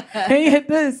 Nope. He ain't hit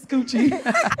this, Coochie.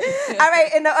 All right,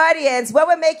 in the audience, what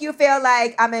would make you feel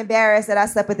like I'm embarrassed that I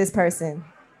slept with this person?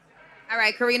 All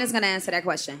right, Karina's gonna answer that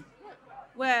question.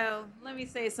 Well, let me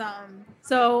say something.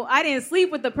 So I didn't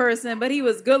sleep with the person, but he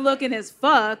was good looking as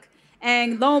fuck.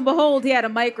 And lo and behold, he had a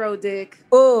micro dick.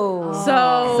 Oh.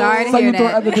 So sorry to hear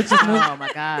that. Oh my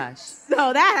gosh.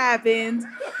 So that happened.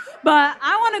 But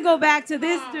I want to go back to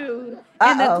this dude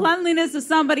and the cleanliness of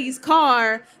somebody's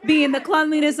car being the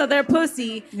cleanliness of their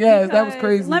pussy. Yes, that was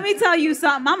crazy. Let me tell you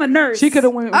something. I'm a nurse. She could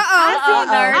have went.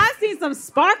 I've seen some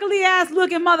sparkly ass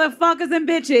looking motherfuckers and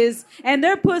bitches, and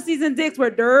their pussies and dicks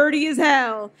were dirty as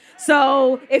hell.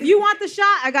 So if you want the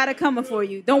shot, I got it coming for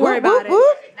you. Don't worry about it. Nah,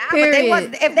 but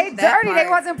if they dirty, they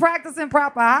wasn't practicing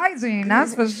proper hygiene.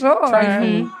 That's for sure.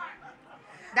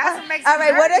 That's what makes All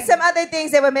right, what are some other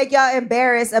things that would make y'all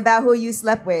embarrassed about who you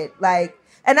slept with? Like,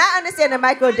 and I understand the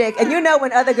micro dick, and you know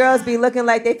when other girls be looking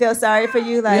like they feel sorry for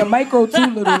you, like micro too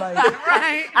little, like.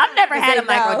 Right. I've never had a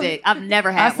micro dick. I've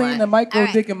never had one. I seen the micro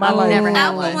dick in my life. Never had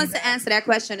Alvin one. wants to answer that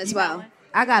question as well.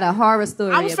 I got a horror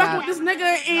story. I was fucking about with this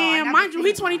nigga, and mind you,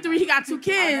 he 23, he got 2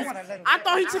 kids. I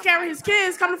thought he took care of his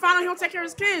kids. Come to find out he don't take care of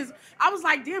his kids. I was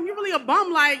like, damn, you really a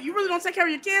bum. Like, you really don't take care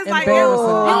of your kids. Like, you don't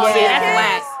see your That's kids.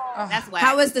 whack. That's whack.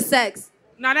 How was the sex?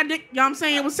 Nah, that dick, you know what I'm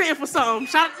saying, it was saying for something.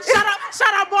 Shout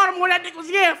out Baltimore, that dick was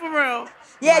for real.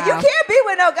 Yeah, you can't be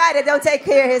with no guy that don't take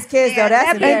care of his kids, though.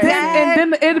 That's embarrassing.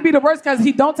 And then it'd be the worst because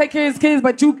he don't take care of his kids,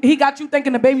 but he got you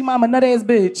thinking the baby mama nut ass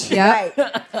bitch. Yeah. Right.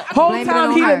 Whole Blame it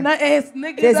time on he her. a nut ass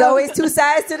nigga. There's always 2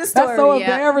 sides to the story. That's so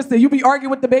embarrassing. You be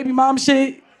arguing with the baby mom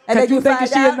shit. And then you thinking find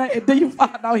she out? a nut, and then you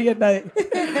find out he a nut.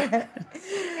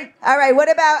 All right, what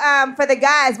about for the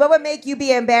guys? What would make you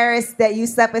be embarrassed that you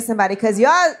slept with somebody? Because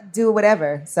y'all do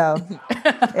whatever, so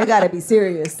it got to be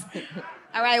serious.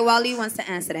 All right, Wally wants to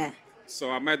answer that. So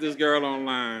I met this girl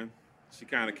online. She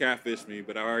kind of catfished me,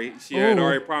 but she had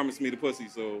already promised me the pussy.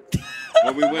 So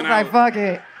when we went out, fuck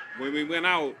it. When we went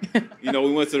out, we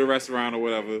went to the restaurant or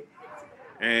whatever,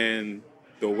 and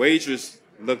the waitress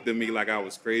looked at me like I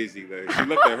was crazy. Like she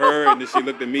looked at her and then she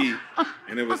looked at me,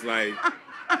 and it was like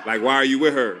why are you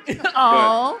with her?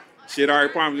 Oh. She had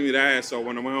already promised me that, so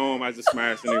when I went home, I just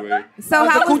smashed anyway. So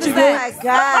how was the sex? Oh my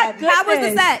God. How was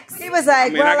the sex? He was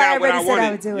like, I mean, I got what I already said I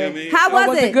wanted. would do You know it. what I mean? How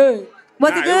was it? Good?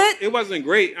 Was it good? It wasn't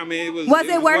great. I mean, it was. Was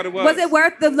it worth? What it Was it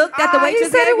worth the look that the waitress He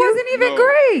said gave it you? wasn't even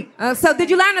No. great. So did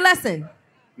you learn a lesson?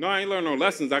 No, I ain't learned no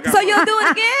lessons. I got. So you'll do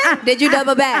it again? Did you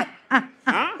double back? Huh?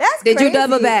 That's Did crazy. you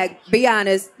double back? Be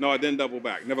honest. No, I didn't double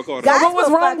back. Never caught Guys her. what was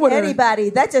will wrong fuck with her? anybody.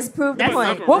 That just proved the That's point.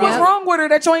 nothing What was wrong. wrong with her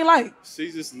that you ain't like?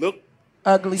 She just looked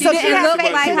Ugly. She didn't look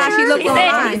like how she looked He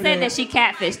online. said that she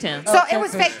catfished him. So it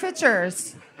was fake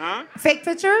pictures. Huh? Fake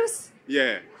pictures?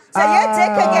 Yeah. So your dick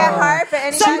could get hard for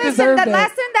any. So listen, the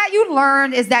lesson that you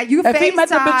learned is that you If he met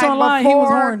the bitch online, he was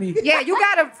horny. Yeah, you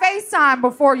got to FaceTime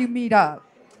before you meet up.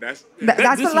 That's the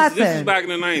lesson. lesson. This was back in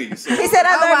the 90s. So. He said,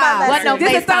 I learned my lesson. Wasn't no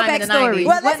This is FaceTime in the 90s.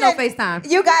 Well, Wasn't no listen, FaceTime.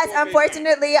 You guys,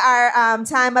 unfortunately, our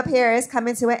time up here is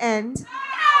coming to an end.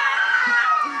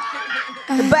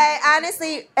 But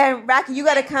honestly, and Rocky, you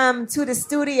got to come to the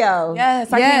studio.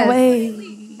 Yes, I can't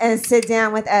wait. And sit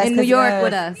down with us. In New York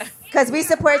with us. Because we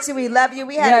support you. We love you.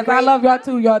 We had a great... I love y'all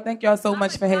too, y'all. Thank y'all so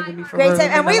much for having me. For great real.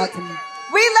 time. And we love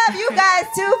you guys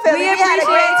too, Philly. We had a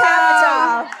great time with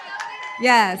y'all.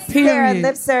 Yes. Here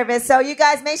Lip Service. So you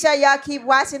guys make sure y'all keep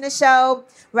watching the show.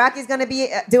 Rocky's going to be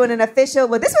doing an official.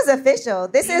 Well, this was official.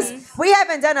 This is... We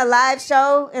haven't done a live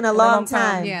show in a long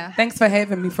time. Yeah. Thanks for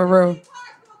having me, for real.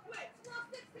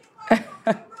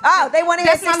 Oh, they want to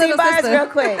hear 16 bars real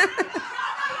quick.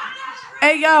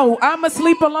 Hey, yo, I'ma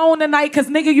sleep alone tonight because,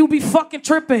 nigga, you be fucking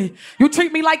tripping. You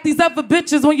treat me like these other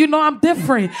bitches when you know I'm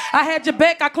different. I had your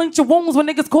back, I cleaned your wounds when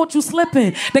niggas caught you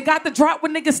slipping. They got the drop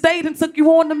when niggas stayed and took you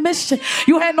on the mission.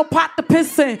 You had no pot to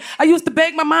piss in. I used to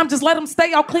beg my mom, just let them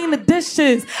stay, I'll clean the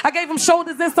dishes. I gave them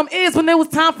shoulders and some ears when it was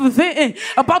time for venting.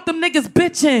 About them niggas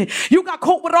bitching. You got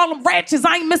caught with all them ratchets,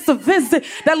 I ain't miss a visit.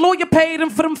 That lawyer paid him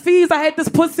for them fees, I had this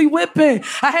pussy whipping.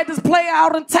 I had this player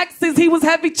out in Texas, he was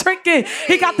heavy tricking.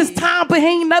 He got this time, but he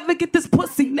ain't never get this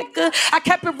pussy, nigga. I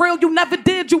kept it real, you never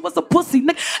did, you was a pussy,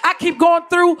 nigga. I keep going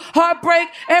through heartbreak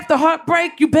after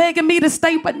heartbreak. You begging me to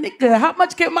stay, but nigga, how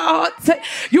much can my heart take?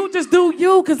 You just do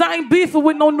you, cause I ain't beefing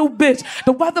with no new bitch.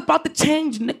 The weather about to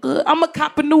change, nigga. I'ma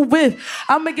cop a new whip.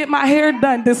 I'ma get my hair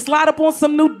done, then slide up on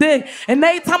some new dick. And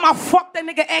every time I fuck, that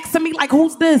nigga asking me like,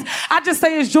 who's this? I just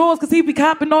say it's yours, cause he be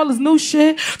copping all his new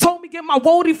shit. Told me get my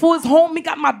woody for his home, he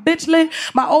got my bitch lit.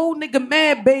 My old nigga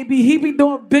mad, baby, he be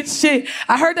doing bitch shit.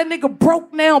 I heard that nigga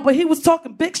broke now, but he was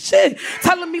talking big shit.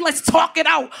 Telling me let's talk it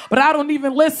out, but I don't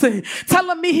even listen.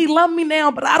 Telling me he love me now,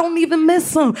 but I don't even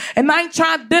miss him. And I ain't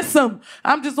trying to diss him.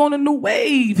 I'm just on a new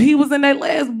wave. He was in that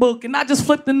last book, and I just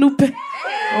flipped a new page. What?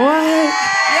 Yeah!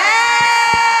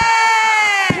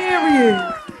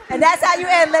 Period. And that's how you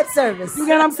end lip service. You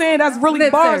get what I'm saying? That's really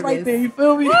lip bars service right there. You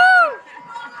feel me? Woo!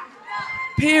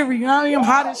 Period. I mean, I'm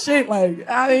hot as shit. Like,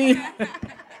 I mean...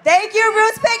 Thank you,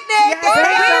 Roots Picnic. Yes,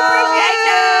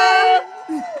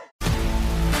 Thank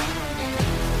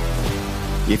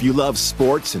you. If you love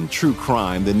sports and true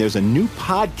crime, then there's a new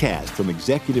podcast from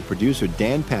executive producer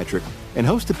Dan Patrick and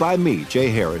hosted by me, Jay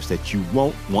Harris, that you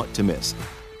won't want to miss.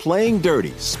 Playing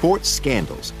Dirty: Sports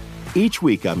Scandals. Each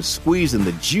week, I'm squeezing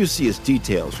the juiciest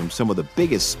details from some of the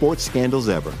biggest sports scandals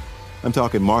ever. I'm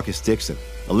talking Marcus Dixon,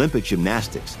 Olympic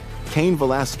gymnastics, Cain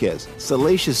Velasquez,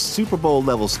 salacious Super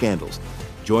Bowl-level scandals.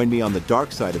 Join me on the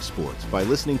dark side of sports by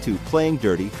listening to Playing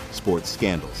Dirty: Sports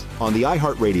Scandals on the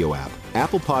iHeartRadio app,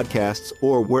 Apple Podcasts,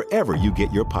 or wherever you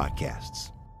get your podcasts.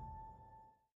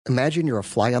 Imagine you're a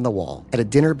fly on the wall at a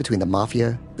dinner between the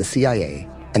mafia, the CIA,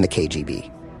 and the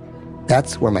KGB.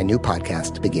 That's where my new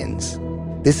podcast begins.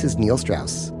 This is Neil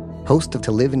Strauss, host of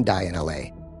To Live and Die in LA,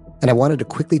 and I wanted to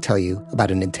quickly tell you about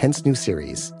an intense new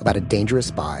series about a dangerous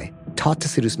spy taught to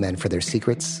seduce men for their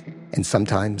secrets and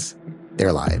sometimes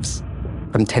their lives.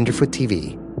 From Tenderfoot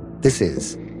TV, this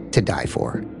is To Die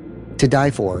For. To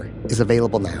Die For is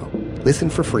available now. Listen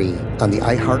for free on the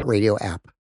iHeartRadio app,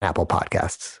 Apple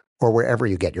Podcasts, or wherever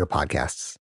you get your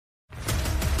podcasts.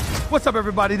 What's up,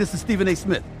 everybody? This is Stephen A.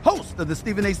 Smith, host of the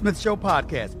Stephen A. Smith Show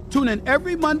podcast. Tune in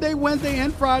every Monday, Wednesday,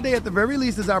 and Friday at the very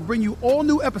least as I bring you all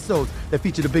new episodes that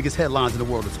feature the biggest headlines in the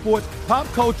world of sports, pop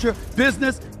culture,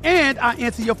 business, and I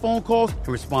answer your phone calls and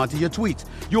respond to your tweets.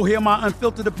 You'll hear my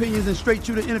unfiltered opinions and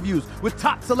straight-shooter interviews with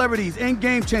top celebrities and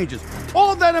game changers.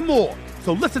 All of that and more.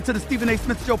 So listen to the Stephen A.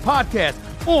 Smith Show podcast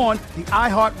on the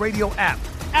iHeartRadio app,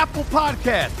 Apple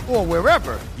Podcasts, or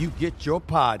wherever you get your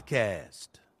podcast.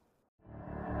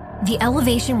 The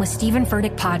Elevation with Stephen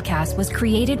Furtick podcast was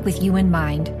created with you in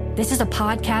mind. This is a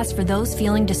podcast for those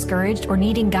feeling discouraged or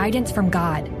needing guidance from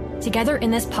God. Together in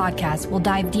this podcast, we'll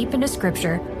dive deep into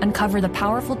Scripture, uncover the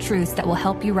powerful truths that will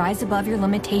help you rise above your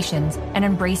limitations and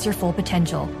embrace your full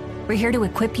potential. We're here to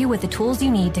equip you with the tools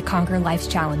you need to conquer life's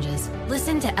challenges.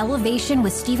 Listen to Elevation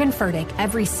with Stephen Furtick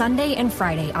every Sunday and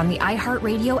Friday on the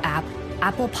iHeartRadio app,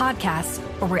 Apple Podcasts,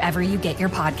 or wherever you get your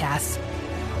podcasts.